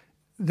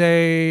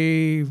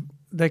they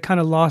kind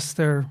of lost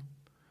the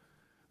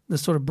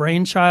sort of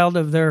brainchild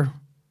of their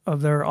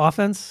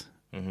offense.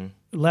 Mm-hmm.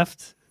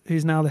 Left.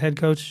 He's now the head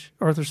coach.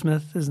 Arthur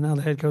Smith is now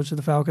the head coach of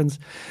the Falcons.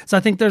 So I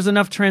think there's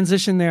enough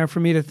transition there for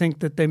me to think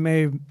that they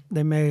may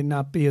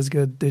not be as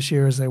good this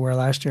year as they were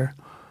last year.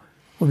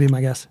 Would be my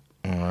guess.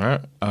 All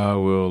right, I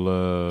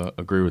will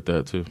agree with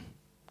that too.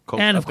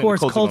 Colts, and of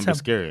course, Colts have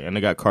scary, and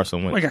they got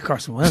Carson Wentz. They got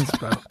Carson Wentz,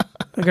 bro.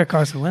 They got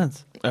Carson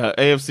Wentz.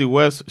 AFC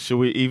West. Should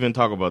we even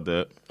talk about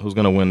that? Who's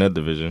going to win that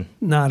division?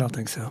 No, I don't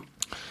think so.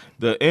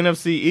 The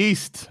NFC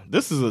East.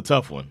 This is a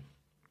tough one,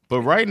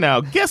 but right now,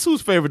 guess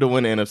who's favored to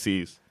win the NFC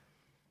East?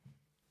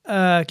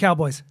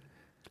 Cowboys.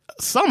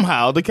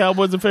 Somehow, the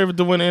Cowboys are favored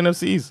to win the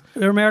NFC East.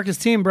 They're America's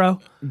team,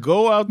 bro.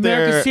 Go out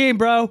there. America's team,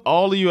 bro.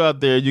 All of you out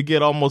there, you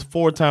get almost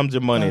 4 times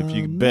your money if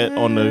you bet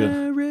on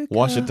the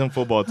Washington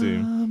football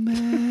team.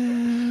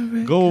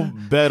 America. Go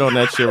bet on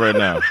that shit right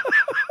now.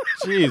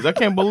 Jeez, I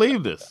can't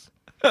believe this.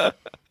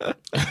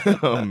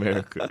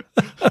 America.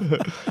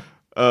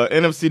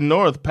 NFC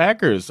North,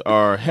 Packers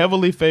are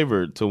heavily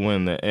favored to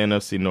win the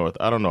NFC North.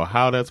 I don't know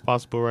how that's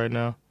possible right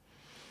now.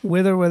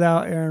 With or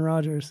without Aaron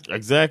Rodgers.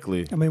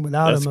 Exactly. I mean,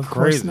 without him, of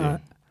course not.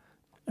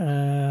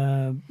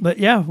 But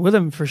yeah, with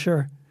him for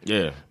sure.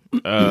 Yeah.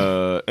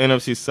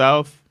 NFC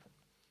South,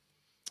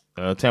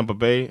 Tampa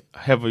Bay,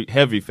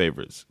 heavy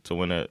favorites to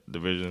win that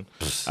division.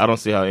 I don't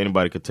see how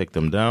anybody could take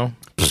them down.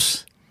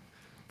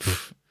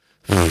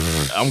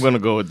 I'm going to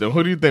go with them.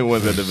 Who do you think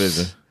wins that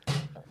division?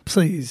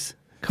 Please.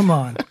 Come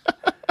on.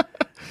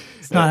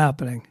 It's not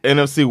happening.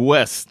 NFC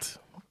West,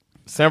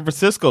 San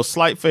Francisco,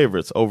 slight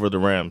favorites over the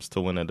Rams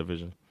to win that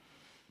division.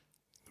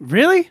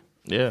 Really?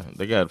 Yeah,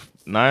 they got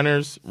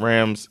Niners,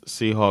 Rams,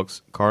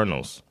 Seahawks,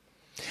 Cardinals.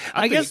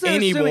 I guess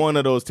any one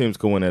of those teams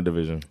could win that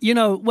division. You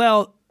know,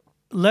 well,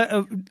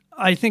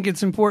 I think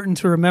it's important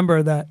to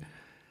remember that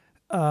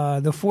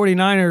the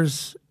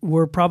 49ers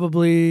were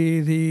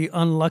probably the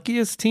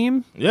unluckiest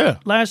team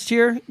last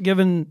year,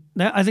 given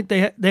that I think they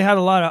had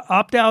a lot of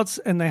opt-outs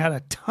and they had a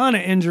ton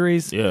of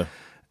injuries. Yeah.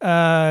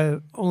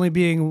 Only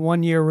being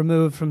 1 year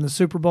removed from the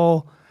Super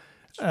Bowl.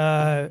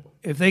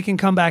 If they can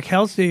come back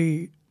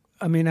healthy,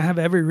 I mean, I have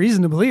every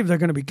reason to believe they're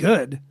going to be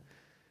good.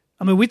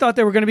 I mean, we thought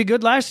they were going to be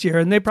good last year,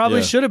 and they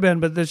probably should have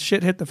been, but the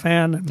shit hit the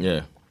fan.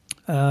 Yeah.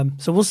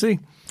 So we'll see.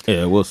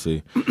 Yeah, we'll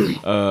see.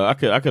 I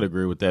could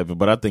agree with that,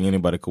 but I think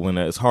anybody could win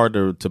that. It's hard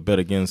to bet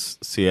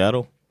against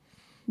Seattle.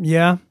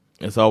 Yeah.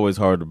 It's always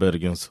hard to bet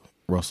against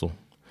Russell.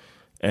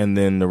 And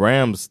then the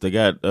Rams, they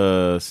got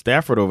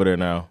Stafford over there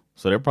now,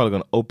 so they're probably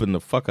going to open the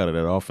fuck out of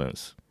that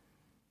offense.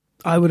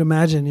 I would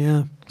imagine,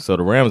 yeah. So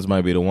the Rams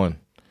might be the one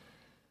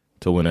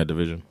to win that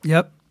division.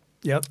 Yep.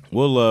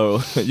 We'll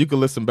you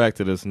can listen back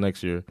to this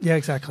next year. Yeah,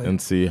 exactly.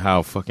 And see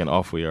how fucking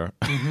off we are.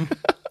 Mm-hmm.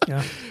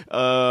 Yeah.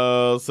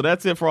 So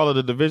that's it for all of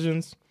the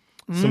divisions.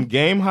 Mm-hmm. Some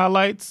game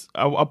highlights.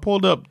 I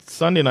pulled up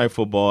Sunday Night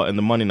Football and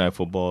the Monday Night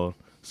Football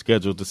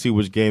schedule to see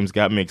which games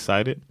got me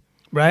excited.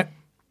 Right.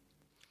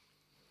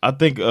 I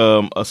think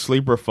a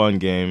sleeper fun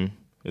game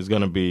is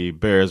going to be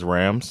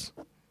Bears-Rams.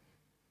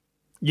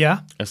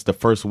 Yeah. That's the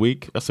first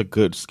week. That's a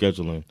good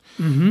scheduling.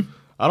 Mm-hmm.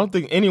 I don't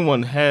think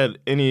anyone had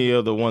any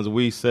of the ones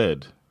we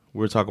said.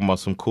 We're talking about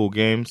some cool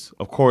games.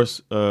 Of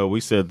course, we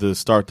said to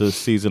start the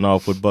season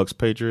off with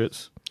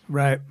Bucks-Patriots.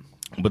 Right.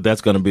 But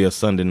that's going to be a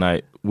Sunday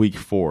night, week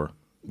 4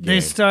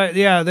 game.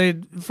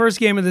 First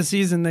game of the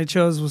season they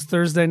chose was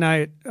Thursday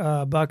night,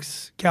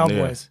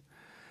 Bucks-Cowboys.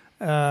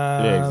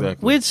 Yeah,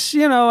 exactly. Which,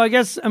 I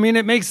guess,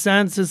 it makes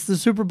sense. It's the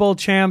Super Bowl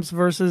champs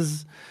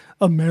versus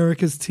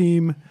America's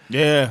team.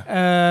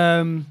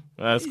 Yeah.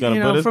 That's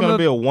gonna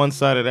be a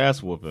one-sided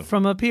ass whooping.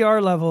 From a PR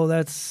level,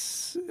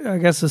 that's, I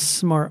guess, a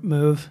smart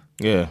move.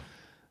 Yeah.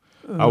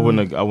 I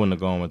wouldn't have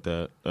gone with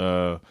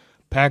that.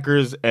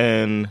 Packers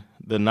and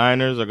the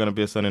Niners are going to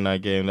be a Sunday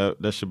night game.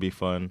 That should be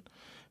fun.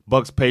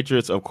 Bucks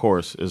Patriots, of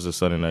course, is a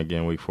Sunday night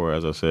game, week 4,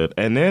 as I said.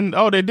 And then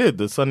they did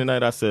the Sunday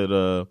night. I said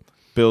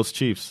Bills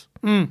Chiefs.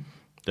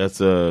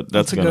 That's a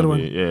good one.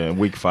 Yeah,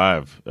 week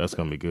 5. That's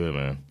gonna be good,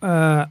 man.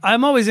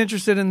 I'm always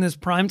interested in this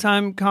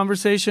primetime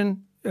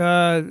conversation.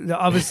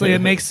 Obviously, it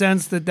makes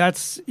sense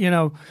that's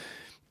the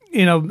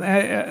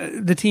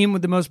team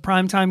with the most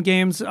primetime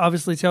games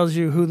obviously tells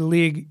you who the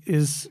league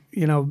is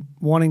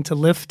wanting to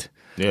lift,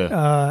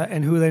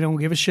 and who they don't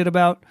give a shit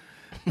about.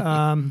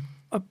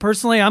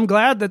 Personally, I'm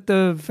glad that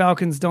the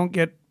Falcons don't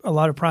get a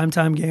lot of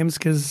primetime games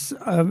because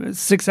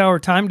 6-hour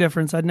time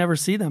difference. I'd never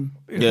see them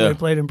if they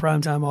played in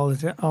primetime all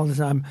the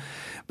time.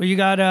 But you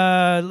got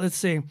let's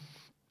see,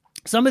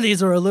 some of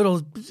these are a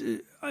little.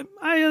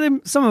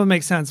 Some of them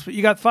make sense, but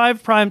you got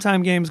 5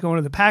 primetime games going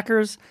to the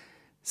Packers,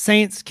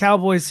 Saints,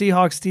 Cowboys,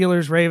 Seahawks,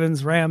 Steelers,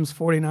 Ravens, Rams,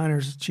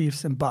 49ers,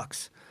 Chiefs, and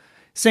Bucks.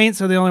 Saints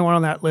are the only one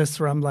on that list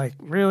where I'm like,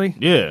 really?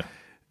 Yeah.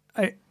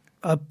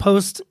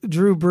 Post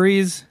Drew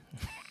Brees,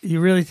 you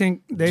really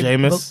think they?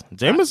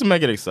 Jameis will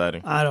make it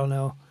exciting. I don't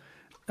know.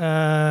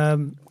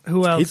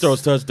 Who else? He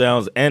throws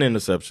touchdowns and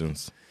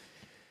interceptions.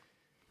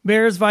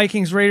 Bears,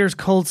 Vikings, Raiders,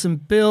 Colts,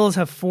 and Bills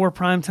have 4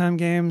 primetime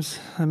games.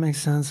 That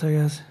makes sense, I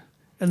guess.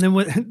 And then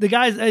with the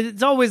guys,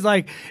 it's always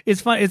like,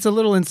 it's fun. It's a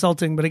little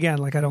insulting, but again,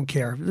 like I don't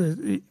care.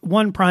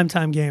 1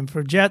 primetime game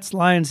for Jets,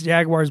 Lions,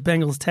 Jaguars,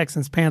 Bengals,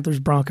 Texans, Panthers,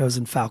 Broncos,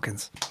 and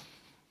Falcons.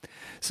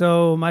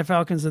 So my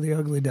Falcons are the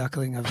ugly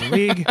duckling of the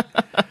league.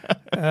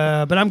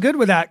 But I'm good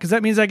with that because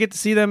that means I get to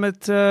see them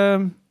at,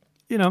 Damn,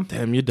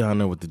 you're down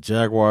there with the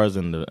Jaguars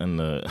and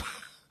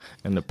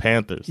the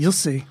Panthers. You'll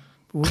see.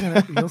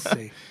 You'll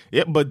see.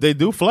 Yeah, but they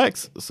do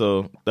flex,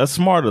 so that's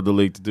smart of the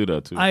league to do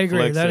that too. I agree.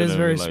 Flex that is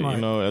very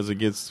smart. As it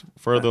gets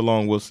further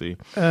along, we'll see.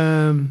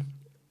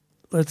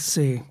 Let's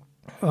see.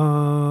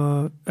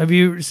 Have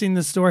you seen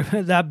the story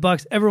that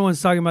Bucks?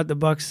 Everyone's talking about the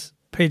Bucks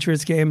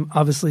Patriots game.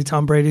 Obviously,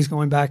 Tom Brady's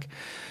going back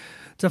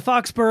to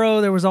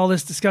Foxborough. There was all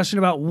this discussion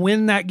about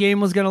when that game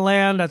was going to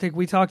land. I think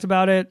we talked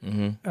about it.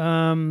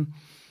 Mm-hmm.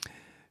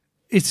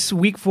 It's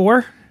week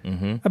 4.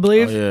 Mm-hmm. I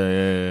believe.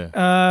 Oh,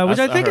 yeah. Which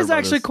I think is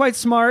actually quite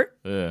smart.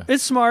 Yeah.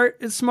 It's smart.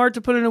 It's smart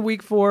to put in a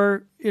week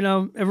 4.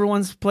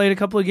 Everyone's played a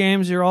couple of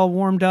games. You're all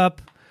warmed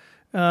up.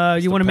 You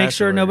want to make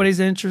sure nobody's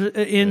injured,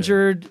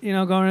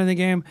 going into the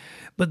game.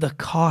 But the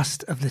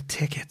cost of the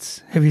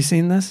tickets. Have you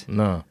seen this?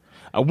 No.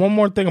 One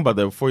more thing about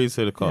that before you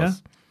say the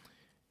cost. Yeah.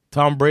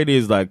 Tom Brady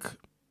is like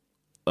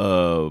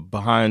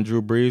behind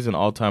Drew Brees in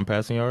all-time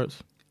passing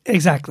yards.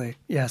 Exactly.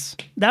 Yes.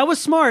 That was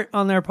smart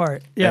on their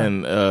part. Yeah.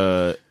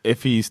 And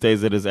if he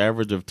stays at his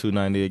average of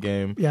 290 a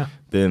game,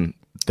 then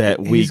that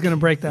week he's going to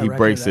break that. He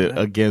breaks it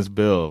against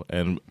Bill,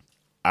 and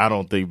I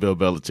don't think Bill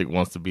Belichick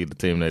wants to be the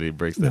team that he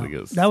breaks that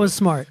against. That was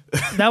smart.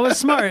 That was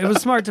smart. It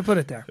was smart to put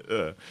it there.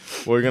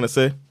 What were you going to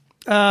say?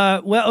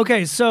 Well,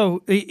 okay.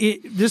 So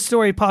this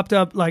story popped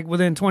up like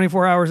within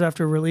 24 hours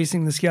after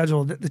releasing the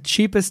schedule. The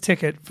cheapest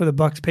ticket for the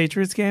Bucks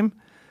Patriots game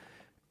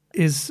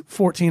is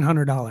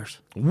 $1,400.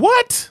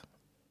 What?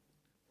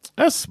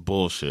 That's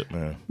bullshit,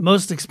 man.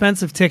 Most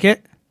expensive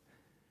ticket,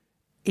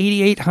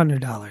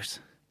 $8,800.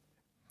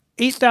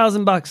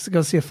 $8,000 to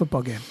go see a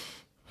football game.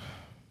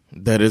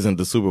 That isn't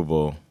the Super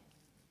Bowl.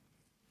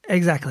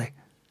 Exactly.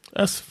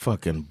 That's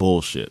fucking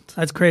bullshit.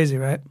 That's crazy,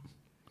 right?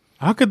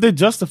 How could they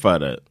justify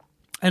that?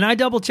 And I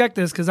double checked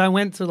this because I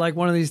went to like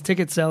one of these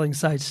ticket selling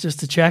sites just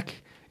to check,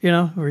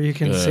 where you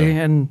can see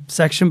and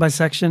section by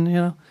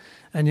section,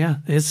 And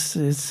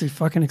it's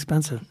fucking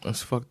expensive.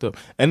 That's fucked up.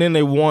 And then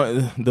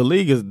the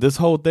league this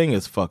whole thing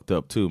is fucked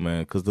up too,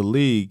 man. Because the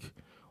league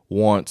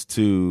wants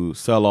to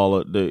sell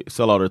all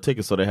their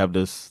tickets, so they have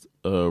this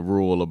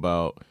rule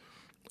about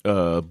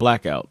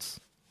blackouts.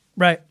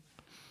 Right.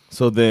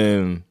 So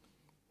then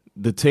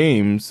the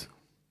teams,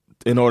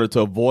 in order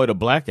to avoid a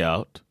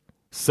blackout,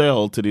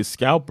 sell to these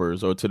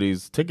scalpers or to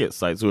these ticket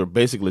sites who are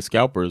basically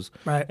scalpers.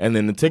 Right. And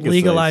then the ticket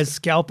legalized sites,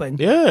 scalping.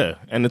 Yeah.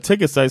 And the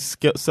ticket sites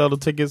sell the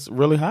tickets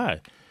really high.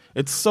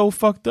 It's so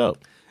fucked up.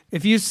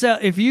 If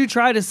you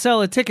try to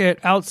sell a ticket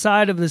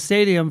outside of the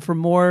stadium for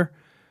more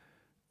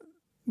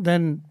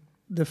than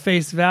the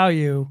face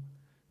value,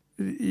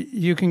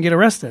 you can get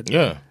arrested.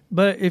 Yeah.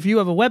 But if you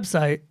have a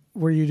website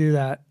where you do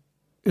that,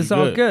 it's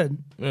all good.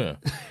 Yeah.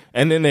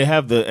 And then they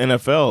have the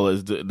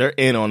NFL they're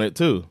in on it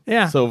too.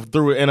 Yeah. So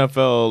through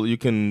NFL, you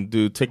can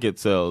do ticket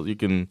sales. You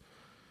can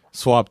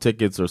swap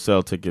tickets or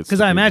sell tickets.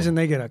 Because I imagine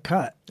they get a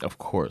cut. Of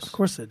course. Of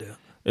course they do.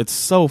 It's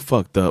so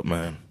fucked up,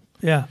 man.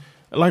 Yeah.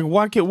 Like,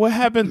 what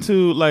happened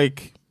to,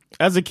 like,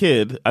 as a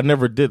kid, I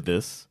never did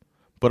this,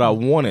 but I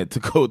wanted to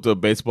go to a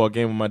baseball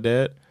game with my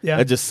dad. Yeah.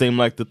 It just seemed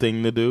like the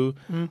thing to do.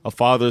 A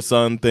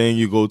father-son thing,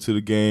 you go to the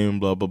game,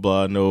 blah, blah,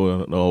 blah.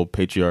 No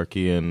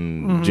patriarchy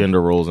and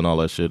gender roles and all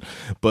that shit.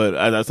 But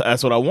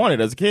that's what I wanted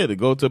as a kid, to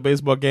go to a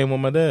baseball game with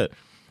my dad.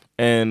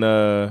 And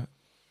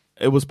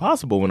it was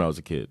possible when I was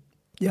a kid.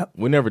 Yep.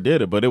 We never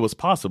did it, but it was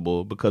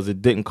possible because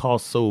it didn't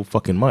cost so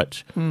fucking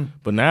much.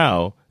 But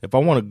now, if I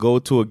want to go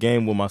to a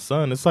game with my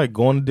son, it's like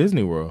going to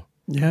Disney World.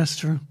 Yeah, it's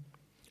true.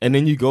 and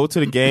then you go to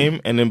the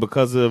game, and then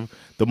because of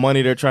the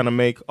money they're trying to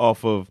make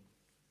off of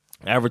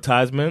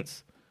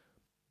advertisements,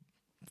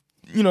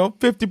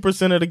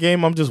 50% of the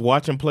game I'm just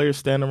watching players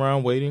stand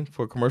around waiting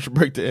for a commercial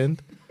break to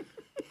end.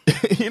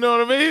 You know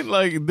what I mean?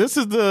 Like this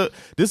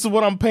is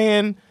what I'm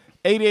paying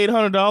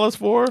 $8,800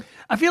 for.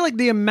 I feel like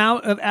the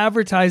amount of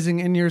advertising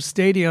in your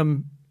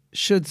stadium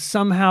should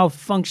somehow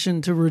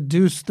function to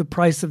reduce the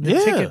price of the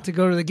ticket to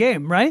go to the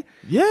game, right?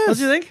 Yes. Don't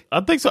you think?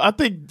 I think so. I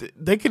think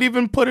they could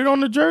even put it on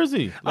the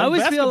jersey. I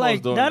always feel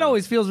like that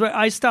always feels right.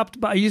 I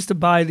used to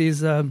buy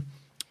these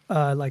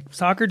like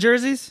soccer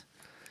jerseys,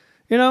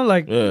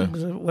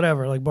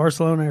 whatever, like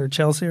Barcelona or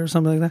Chelsea or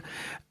something like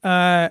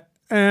that.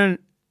 And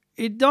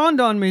it dawned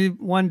on me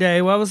one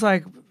day where I was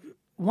like,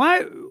 why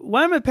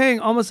am I paying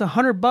almost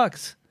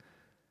 $100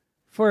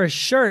 for a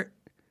shirt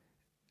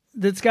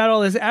that's got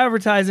all this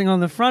advertising on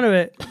the front of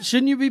it?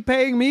 Shouldn't you be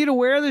paying me to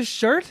wear this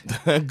shirt?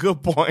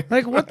 Good point.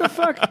 Like, what the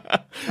fuck?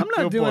 I'm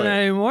not doing that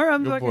anymore.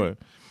 I'm Good like, point.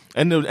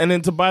 And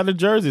then to buy the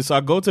jersey. So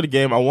I go to the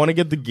game. I want to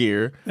get the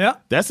gear. Yeah.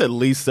 That's at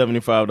least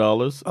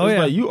 $75. Oh,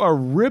 yeah. Like, you are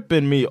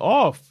ripping me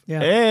off.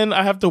 Yeah. And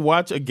I have to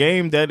watch a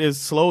game that is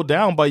slowed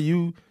down by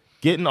you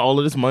getting all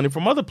of this money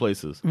from other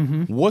places.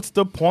 Mm-hmm. What's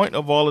the point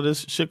of all of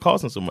this shit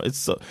costing so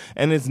much?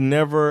 And it's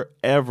never,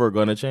 ever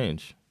going to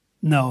change.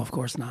 no, of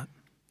course not.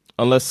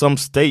 Unless some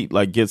state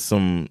gets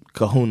some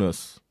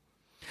kahunas.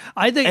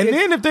 I think And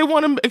then if they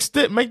want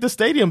to make the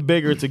stadium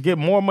bigger to get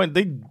more money,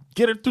 they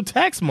get it through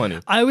tax money.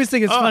 I always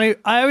think it's funny.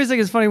 I always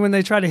think it's funny when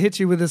they try to hit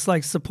you with this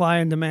like supply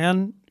and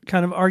demand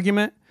kind of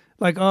argument.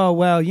 Like, oh,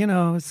 well,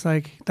 it's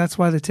like that's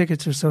why the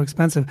tickets are so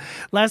expensive.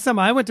 Last time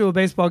I went to a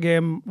baseball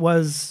game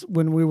was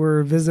when we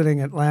were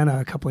visiting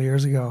Atlanta a couple of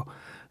years ago.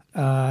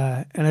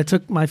 And I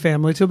took my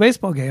family to a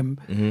baseball game.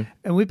 Mm-hmm.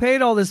 And we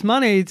paid all this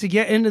money to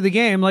get into the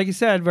game. Like you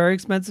said, very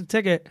expensive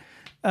ticket.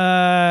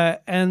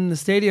 And the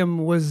stadium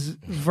was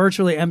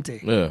virtually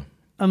empty. Yeah.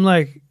 I'm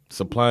like,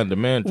 Supply and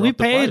demand. we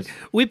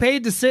the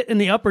paid to sit in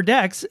the upper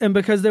decks, and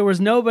because there was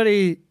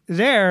nobody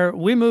there,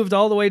 we moved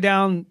all the way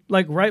down,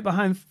 like right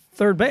behind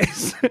third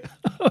base.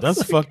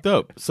 That's fucked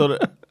up. So,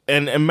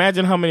 and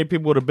imagine how many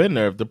people would have been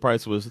there if the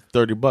price was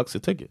 $30 a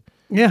ticket.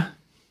 Yeah.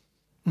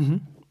 It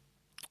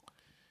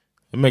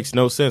makes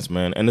no sense,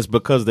 man. And it's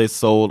because they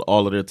sold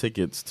all of their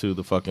tickets to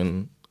the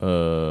fucking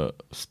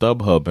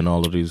StubHub and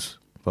all of these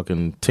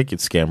fucking ticket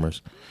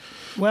scammers.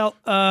 Well,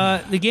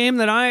 the game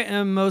that I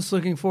am most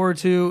looking forward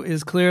to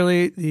is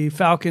clearly the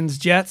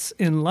Falcons-Jets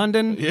in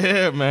London.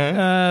 Yeah,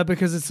 man.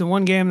 Because it's the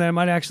one game that I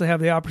might actually have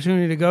the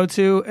opportunity to go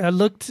to. I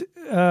looked.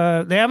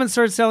 They haven't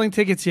started selling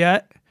tickets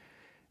yet.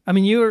 I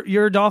mean,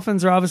 your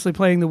Dolphins are obviously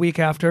playing the week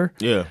after.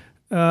 Yeah.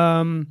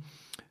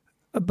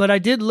 But I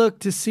did look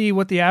to see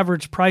what the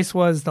average price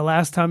was the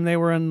last time they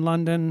were in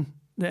London,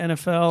 the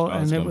NFL,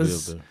 and it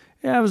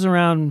was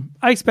around.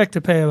 I expect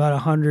to pay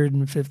about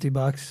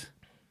 $150.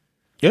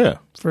 Yeah.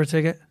 For a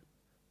ticket,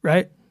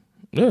 right?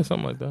 Yeah,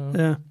 something like that.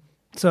 Yeah.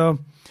 So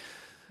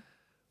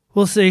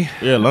we'll see.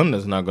 Yeah,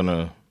 London's not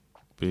gonna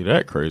be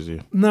that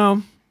crazy.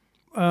 No.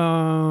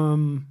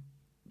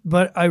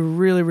 But I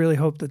really, really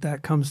hope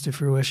that comes to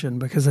fruition,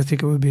 because I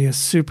think it would be a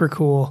super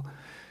cool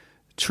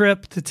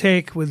trip to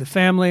take with the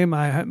family.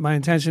 My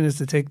intention is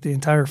to take the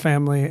entire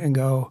family and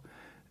go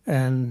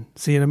and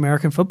see an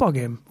American football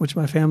game, which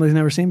my family's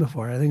never seen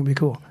before. I think it'd be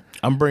cool.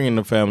 I'm bringing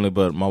the family,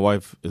 but my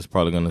wife is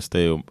probably going to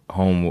stay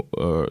home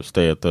or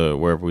stay at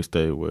wherever we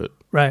stay with.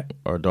 Right.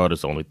 Our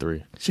daughter's only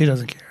 3. She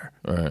doesn't care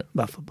right.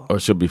 about football. Or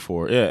she'll be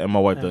 4. Yeah, and my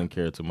wife doesn't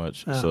care too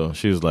much. So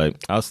she was like,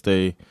 I'll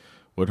stay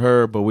with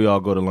her, but we all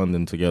go to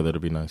London together.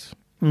 It'll be nice.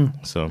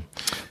 So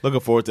looking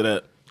forward to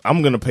that.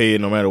 I'm going to pay it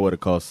no matter what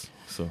it costs.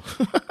 So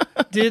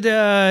Did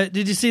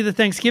you see the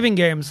Thanksgiving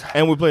games?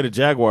 And we play the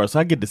Jaguars, so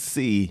I get to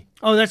see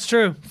Oh, that's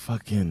true.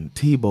 fucking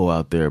Tebow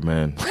out there,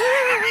 man.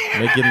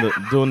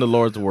 Doing the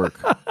Lord's work.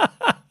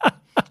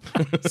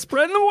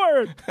 Spreading the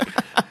word.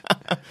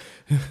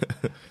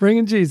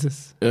 Bringing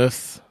Jesus.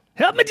 Yes.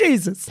 Help me,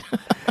 Jesus.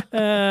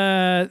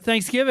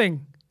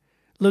 Thanksgiving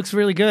looks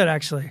really good,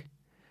 actually.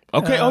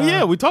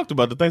 Okay. We talked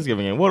about the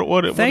Thanksgiving game.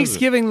 What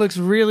Thanksgiving looks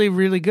really,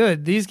 really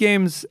good. These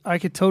games I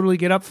could totally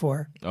get up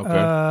for.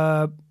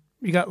 Okay.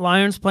 You got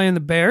Lions playing the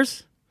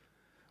Bears.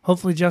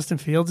 Hopefully Justin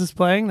Fields is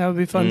playing. That would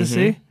be fun to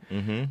see.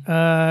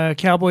 Mm-hmm.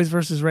 Cowboys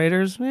versus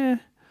Raiders.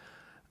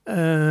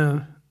 And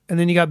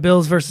then you got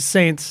Bills versus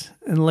Saints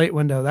in the late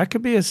window. That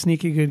could be a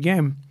sneaky good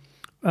game.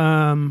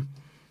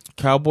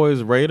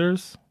 Cowboys,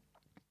 Raiders?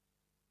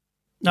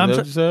 No, What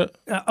you said?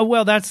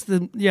 well, that's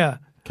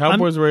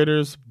Cowboys,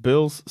 Raiders,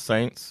 Bills,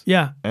 Saints.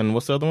 Yeah. And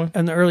what's the other one?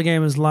 And the early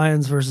game is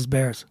Lions versus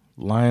Bears.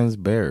 Lions,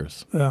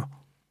 Bears. Yeah.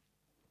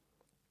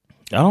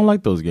 I don't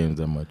like those games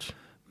that much.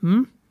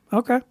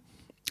 Okay.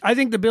 I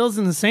think the Bills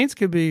and the Saints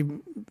could be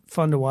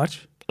fun to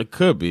watch. It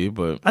could be,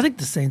 but... I think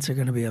the Saints are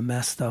going to be a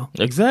mess, though.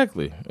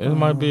 Exactly. It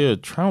might be a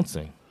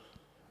trouncing.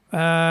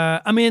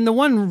 I mean, the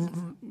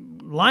one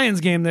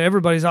Lions game that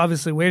everybody's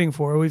obviously waiting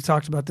for, we've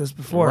talked about this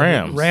before.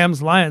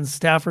 Rams, Lions,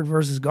 Stafford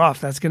versus Goff.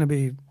 That's going to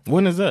be...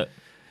 When is that?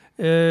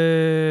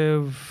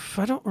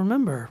 I don't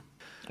remember.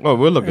 Oh,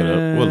 we'll look it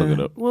up. We'll look it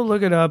up. We'll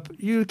look it up.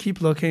 You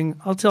keep looking.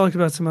 I'll tell you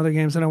about some other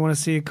games that I want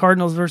to see.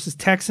 Cardinals versus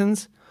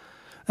Texans.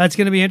 That's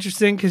going to be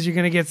interesting because you're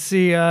going to get to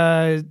see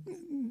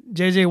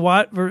J.J.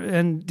 Watt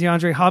and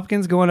DeAndre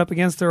Hopkins going up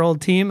against their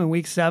old team in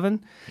Week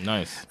 7.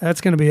 Nice.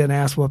 That's going to be an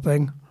ass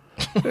whooping.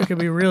 It could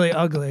be really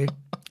ugly.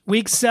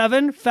 Week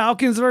 7,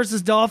 Falcons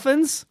versus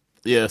Dolphins.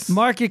 Yes.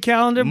 Mark your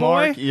calendar,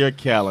 boy. Mark your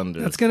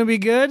calendar. That's going to be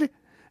good.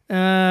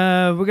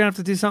 We're going to have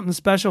to do something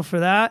special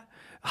for that.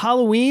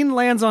 Halloween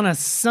lands on a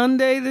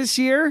Sunday this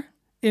year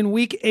in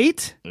Week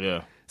 8.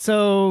 Yeah.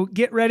 So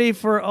get ready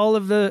for all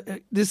of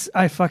this.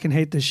 I fucking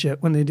hate this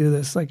shit when they do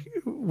this. Like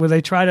where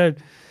they try to,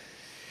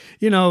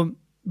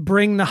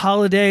 bring the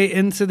holiday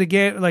into the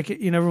game. Like,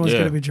 everyone's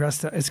going to be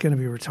dressed up. It's going to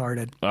be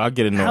retarded. I'll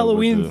get annoyed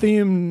Halloween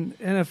themed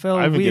NFL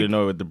I even week. get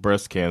annoyed with the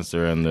breast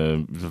cancer and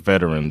the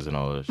veterans and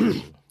all that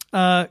shit.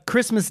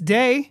 Christmas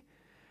Day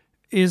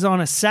is on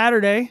a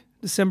Saturday,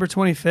 December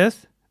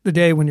 25th, the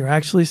day when you're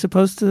actually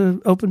supposed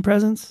to open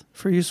presents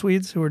for you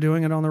Swedes who are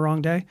doing it on the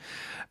wrong day.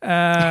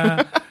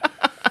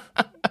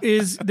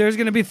 There's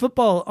going to be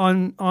football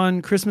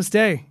on Christmas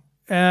Day.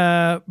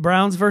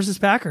 Browns versus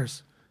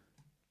Packers.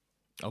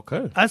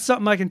 Okay. That's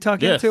something I can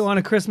tuck into on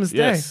a Christmas day.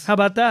 Yes. How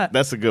about that?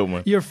 That's a good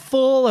one. You're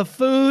full of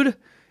food.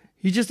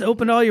 You just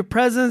opened all your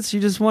presents. You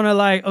just want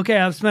to okay,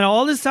 I've spent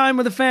all this time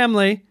with the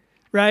family,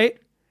 right?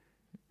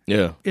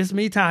 Yeah. It's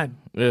me time.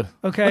 Yeah.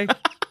 Okay?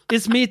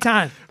 It's me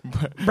time.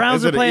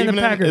 Browns are playing the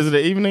Packers. Is it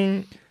an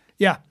evening?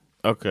 Yeah.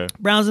 Okay.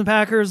 Browns and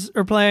Packers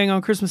are playing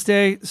on Christmas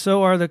Day.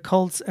 So are the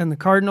Colts and the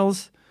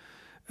Cardinals.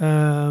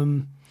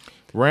 Rams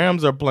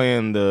are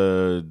playing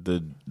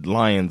the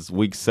Lions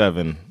Week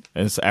 7.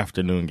 And it's an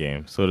afternoon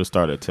game, so it'll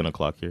start at 10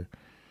 o'clock here,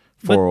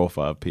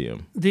 4:05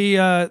 p.m.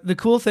 The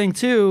cool thing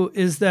too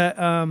is that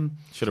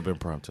should have been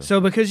prime time. So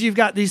because you've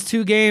got these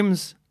two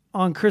games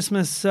on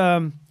Christmas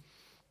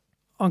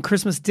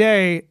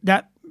Day,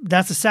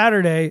 that's a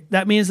Saturday.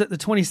 That means that the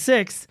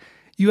 26th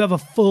you have a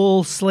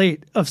full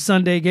slate of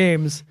Sunday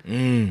games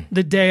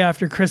the day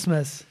after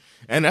Christmas,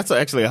 and that's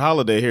actually a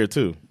holiday here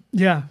too.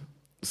 Yeah.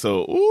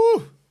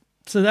 So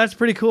that's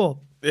pretty cool.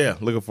 Yeah,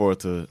 looking forward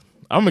to it.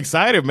 I'm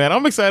excited, man.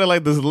 I'm excited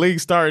like this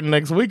league starting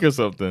next week or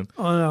something.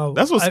 Oh, no.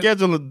 That's what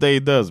schedule day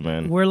does,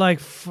 man. We're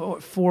like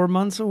 4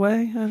 months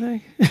away, I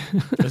think.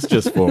 It's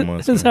just 4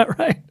 months. Is that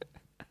right?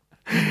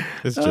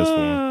 It's just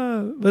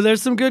 4. But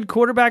there's some good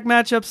quarterback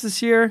matchups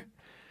this year.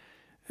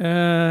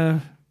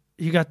 You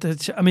got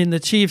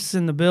the Chiefs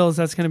and the Bills.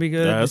 That's going to be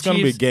good. Yeah, it's going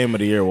to be game of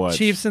the year watch.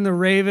 Chiefs and the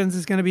Ravens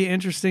is going to be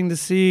interesting to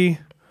see.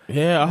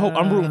 Yeah,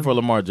 I'm rooting for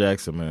Lamar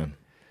Jackson, man.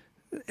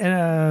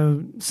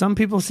 And some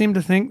people seem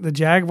to think the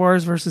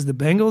Jaguars versus the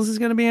Bengals is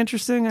going to be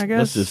interesting, I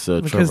guess. That's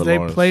just because Trevor they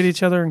Lawrence. played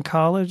each other in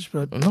college.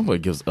 But nobody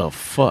gives a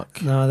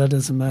fuck. No, that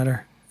doesn't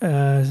matter.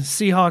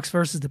 Seahawks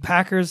versus the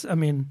Packers. I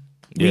mean,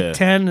 Week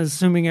 10,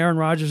 assuming Aaron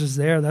Rodgers is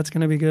there, that's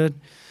going to be good.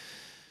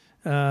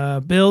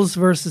 Bills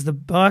versus the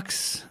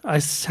Bucks. I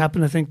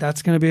happen to think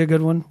that's going to be a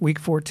good one. Week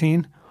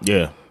 14.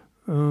 Yeah.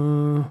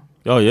 Oh,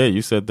 yeah,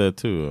 you said that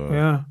too.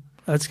 Yeah,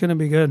 that's going to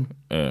be good.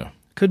 Yeah.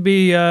 Could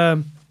be... it's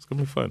going to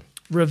be fun.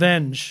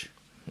 Revenge.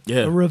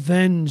 Yeah. A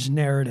revenge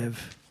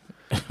narrative.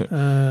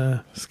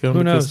 It's going to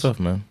be good stuff,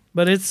 man.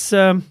 But it's...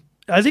 I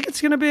think it's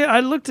going to be...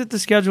 I looked at the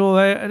schedule.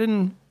 I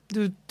didn't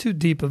do too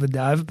deep of a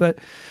dive, but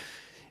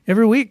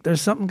every week there's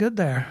something good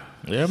there.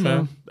 Yeah,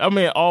 man. I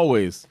mean,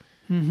 always.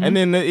 Mm-hmm. And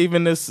then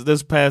even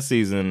this past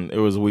season, it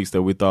was weeks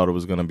that we thought it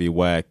was going to be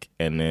whack,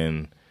 and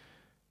then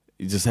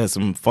you just had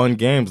some fun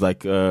games.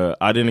 Like,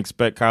 I didn't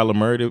expect Kyler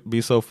Murray to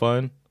be so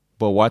fun,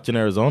 but watching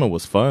Arizona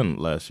was fun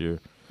last year.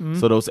 Mm-hmm.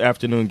 So those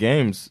afternoon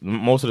games,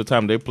 most of the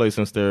time they play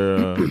since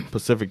they're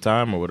Pacific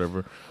time or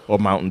whatever, or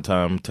Mountain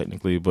time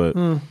technically, but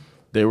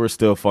they were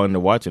still fun to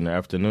watch in the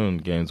afternoon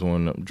games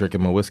when I'm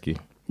drinking my whiskey.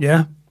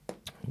 Yeah.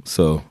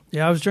 So.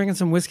 Yeah, I was drinking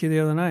some whiskey the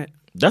other night.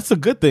 That's a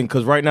good thing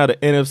because right now the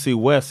NFC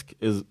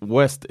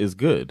West is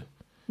good.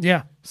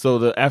 Yeah. So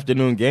the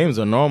afternoon games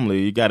are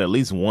normally you got at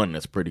least one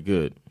that's pretty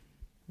good.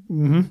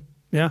 Mm-hmm.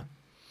 Yeah.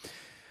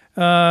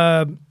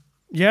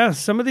 Yeah,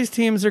 some of these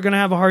teams are going to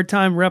have a hard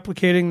time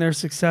replicating their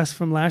success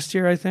from last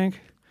year, I think.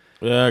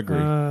 Yeah, I agree.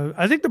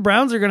 I think the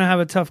Browns are going to have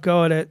a tough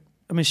go at it.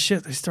 I mean,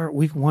 shit, they start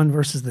week 1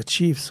 versus the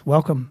Chiefs.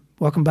 Welcome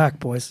back,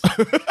 boys.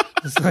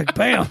 It's like,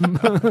 bam.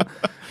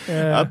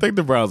 I think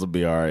the Browns will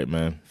be all right,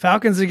 man.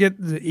 Falcons to get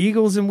the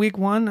Eagles in week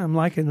 1. I'm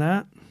liking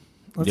that.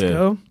 Let's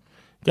go.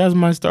 Guys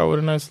might start with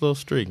a nice little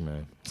streak,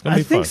 man. It's gonna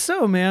be fun. I think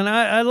so, man.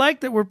 I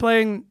like that we're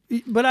playing,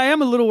 but I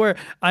am a little worried.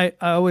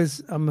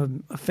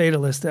 I'm a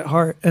fatalist at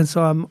heart, and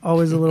so I'm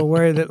always a little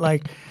worried that,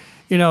 like,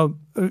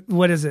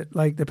 what is it?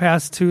 Like the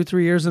past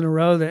 2-3 years in a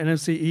row, the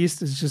NFC East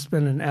has just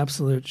been an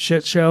absolute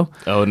shit show.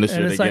 Oh, and this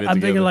year it's they like get it I'm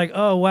together. thinking like,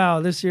 oh wow,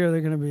 this year they're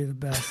gonna be the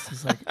best.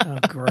 It's like, oh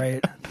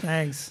great,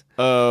 thanks.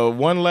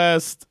 One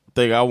last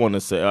thing I want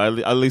to say, I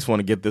at least want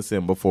to get this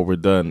in before we're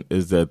done,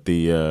 is that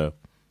the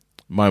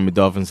Miami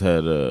Dolphins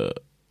had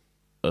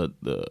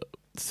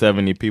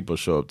 70 people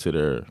show up to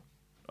their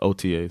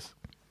OTAs.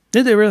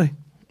 Did they really?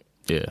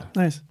 Yeah.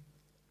 Nice.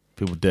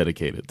 people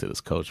dedicated to this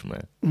coach,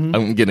 man.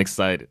 I'm getting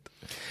excited.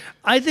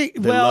 I think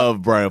They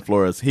love Brian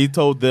Flores. He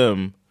told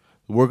them,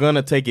 we're going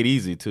to take it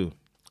easy, too.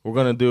 We're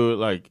going to do it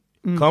like,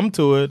 come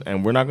to it,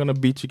 and we're not going to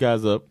beat you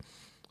guys up.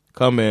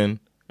 Come in,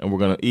 and we're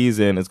going to ease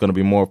in. It's going to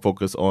be more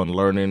focused on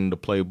learning the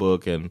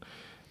playbook and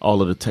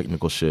all of the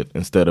technical shit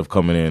instead of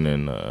coming in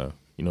and,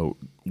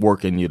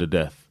 working you to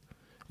death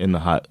in the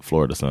hot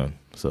Florida sun.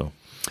 So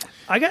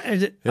I got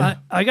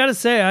to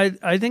say,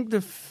 I think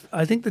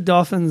the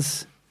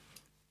Dolphins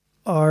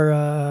are.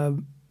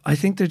 I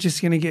think they're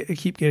just going to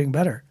keep getting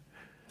better.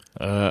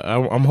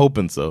 I'm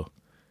hoping so.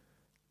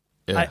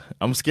 Yeah,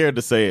 I'm scared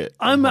to say it.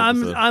 I'm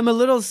a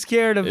little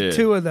scared of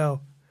Tua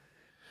though.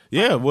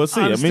 Yeah, we'll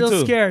see. I'm Me still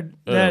too. scared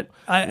that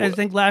I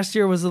think last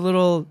year was a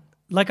little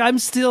like I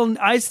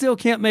still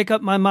can't make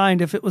up my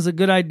mind if it was a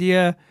good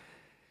idea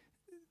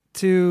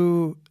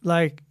to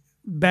like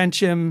bench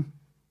him.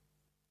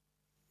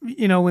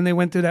 When they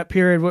went through that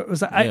period,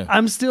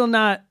 I'm still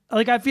not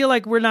like I feel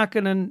like we're not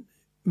gonna.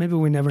 Maybe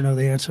we never know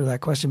the answer to that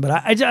question, but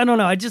I don't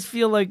know. I just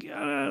feel like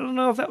I don't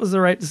know if that was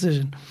the right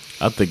decision.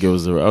 I think it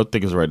was the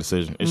right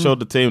decision. It showed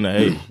the team that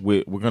hey,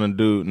 we're gonna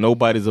do.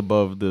 Nobody's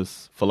above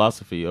this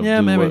philosophy of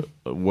way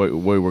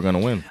we're gonna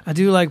win. I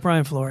do like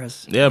Brian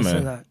Flores. Yeah, I'll man.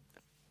 say that.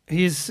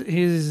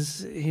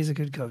 He's a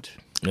good coach.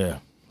 Yeah,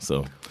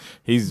 so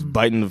he's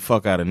biting the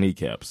fuck out of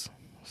kneecaps.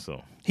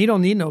 So he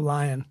don't need no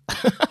lion.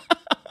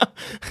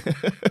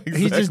 Exactly.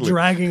 He's just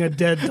dragging a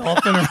dead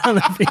dolphin around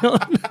the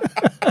field.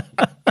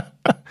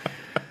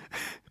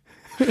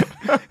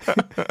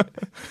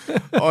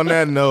 On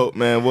that note,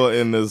 man, we'll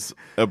end this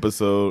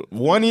episode.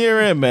 1 year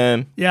in,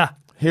 man. Yeah.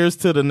 Here's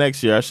to the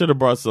next year. I should have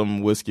brought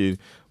some whiskey.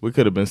 We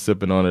could have been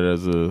sipping on it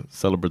as a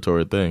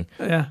celebratory thing.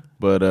 Yeah.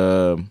 But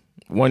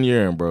 1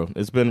 year in, bro.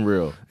 It's been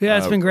real. Yeah,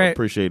 it's been great. I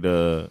appreciate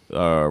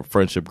our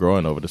friendship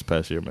growing over this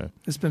past year, man.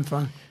 It's been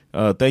fun.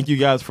 Thank you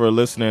guys for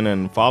listening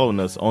and following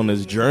us on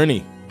this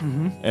journey.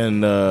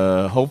 And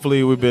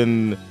hopefully we've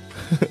been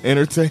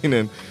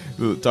entertaining,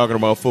 talking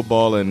about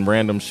football and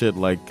random shit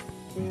like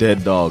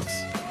dead dogs.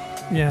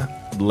 Yeah.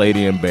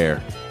 Lady and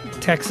Bear.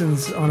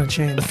 Texans on a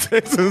chain.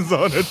 Texans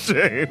on a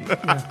chain.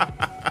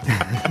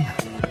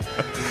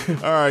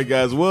 All right,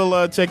 guys.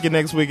 We'll check you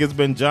next week. It's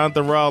been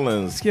Jonathan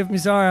Rollins. Skip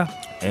Mizara.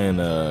 And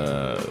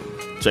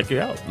check you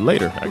out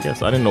later, I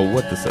guess. I didn't know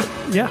what to say.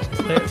 Yeah.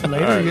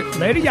 Later,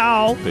 later,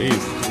 y'all.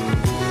 Peace.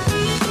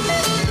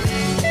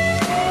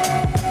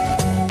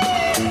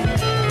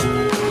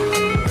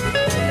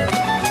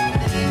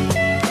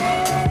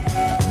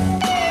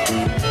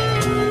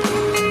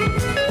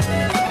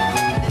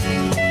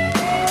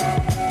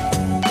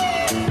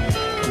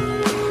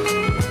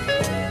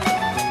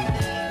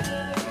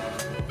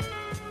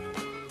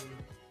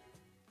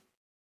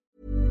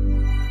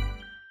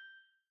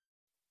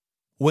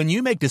 When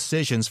you make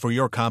decisions for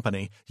your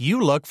company,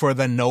 you look for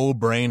the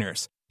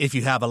no-brainers. If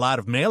you have a lot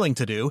of mailing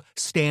to do,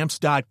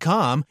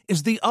 Stamps.com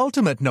is the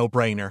ultimate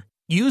no-brainer.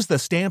 Use the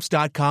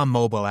Stamps.com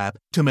mobile app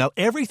to mail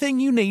everything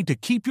you need to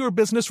keep your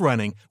business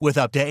running with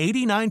up to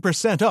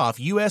 89% off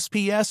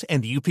USPS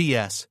and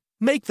UPS.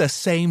 Make the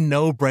same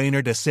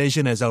no-brainer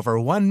decision as over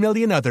 1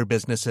 million other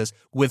businesses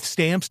with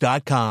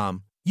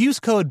Stamps.com. Use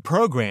code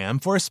PROGRAM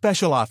for a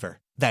special offer.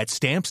 That's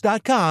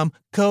Stamps.com,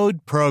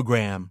 code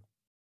PROGRAM.